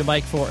 thank you to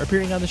Mike for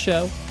appearing on the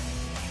show.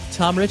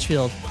 Tom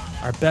Richfield,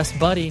 our best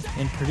buddy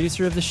and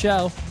producer of the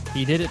show.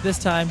 He did it this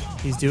time.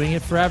 He's doing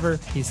it forever.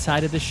 He's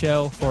cited the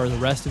show for the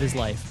rest of his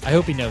life. I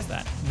hope he knows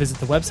that. Visit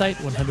the website,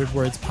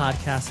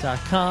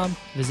 100wordspodcast.com.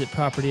 Visit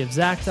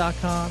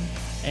propertyofzach.com.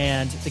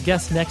 And the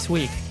guest next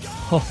week,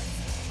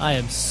 I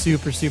am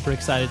super, super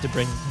excited to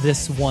bring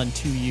this one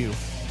to you.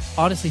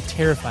 Honestly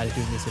terrified of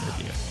doing this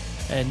interview.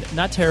 And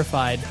not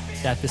terrified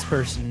that this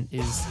person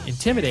is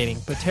intimidating,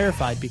 but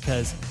terrified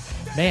because,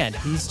 man,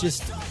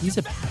 he's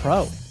a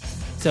pro.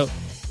 So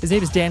his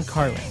name is Dan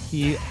Carlin.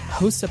 He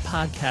hosts a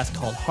podcast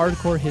called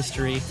Hardcore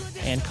History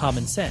and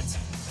Common Sense.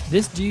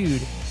 This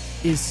dude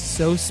is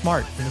so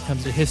smart when it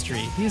comes to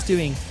history. He's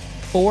doing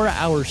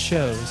 4-hour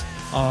shows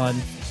on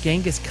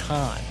Genghis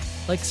Khan,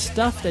 like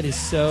stuff that is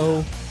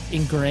so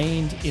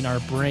ingrained in our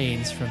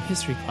brains from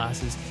history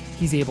classes.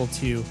 He's able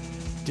to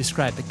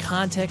describe the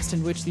context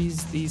in which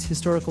these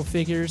historical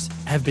figures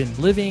have been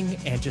living,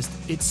 and just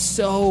it's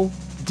so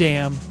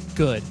damn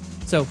good.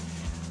 So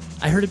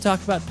I heard him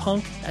talk about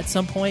punk at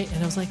some point,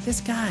 and I was like, this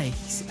guy,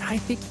 I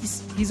think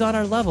he's on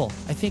our level.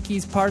 I think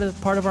he's part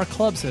of our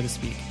club, so to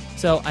speak.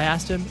 So I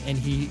asked him, and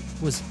he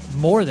was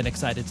more than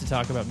excited to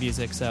talk about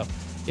music, so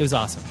it was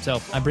awesome.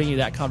 So I'm bringing you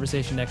that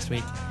conversation next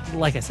week.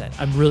 Like I said,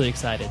 I'm really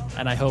excited,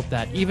 and I hope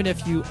that even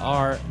if you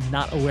are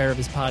not aware of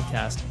his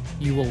podcast,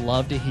 you will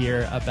love to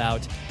hear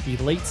about the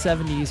late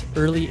 70s,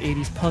 early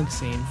 80s punk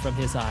scene from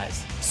his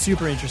eyes.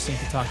 Super interesting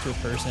to talk to a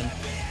person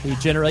who,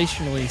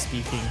 generationally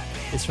speaking,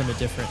 is from a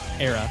different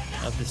era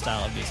of the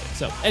style of music.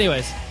 So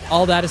anyways,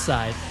 all that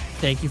aside,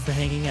 thank you for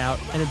hanging out,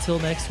 and until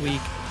next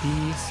week,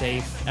 be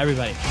safe,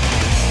 everybody.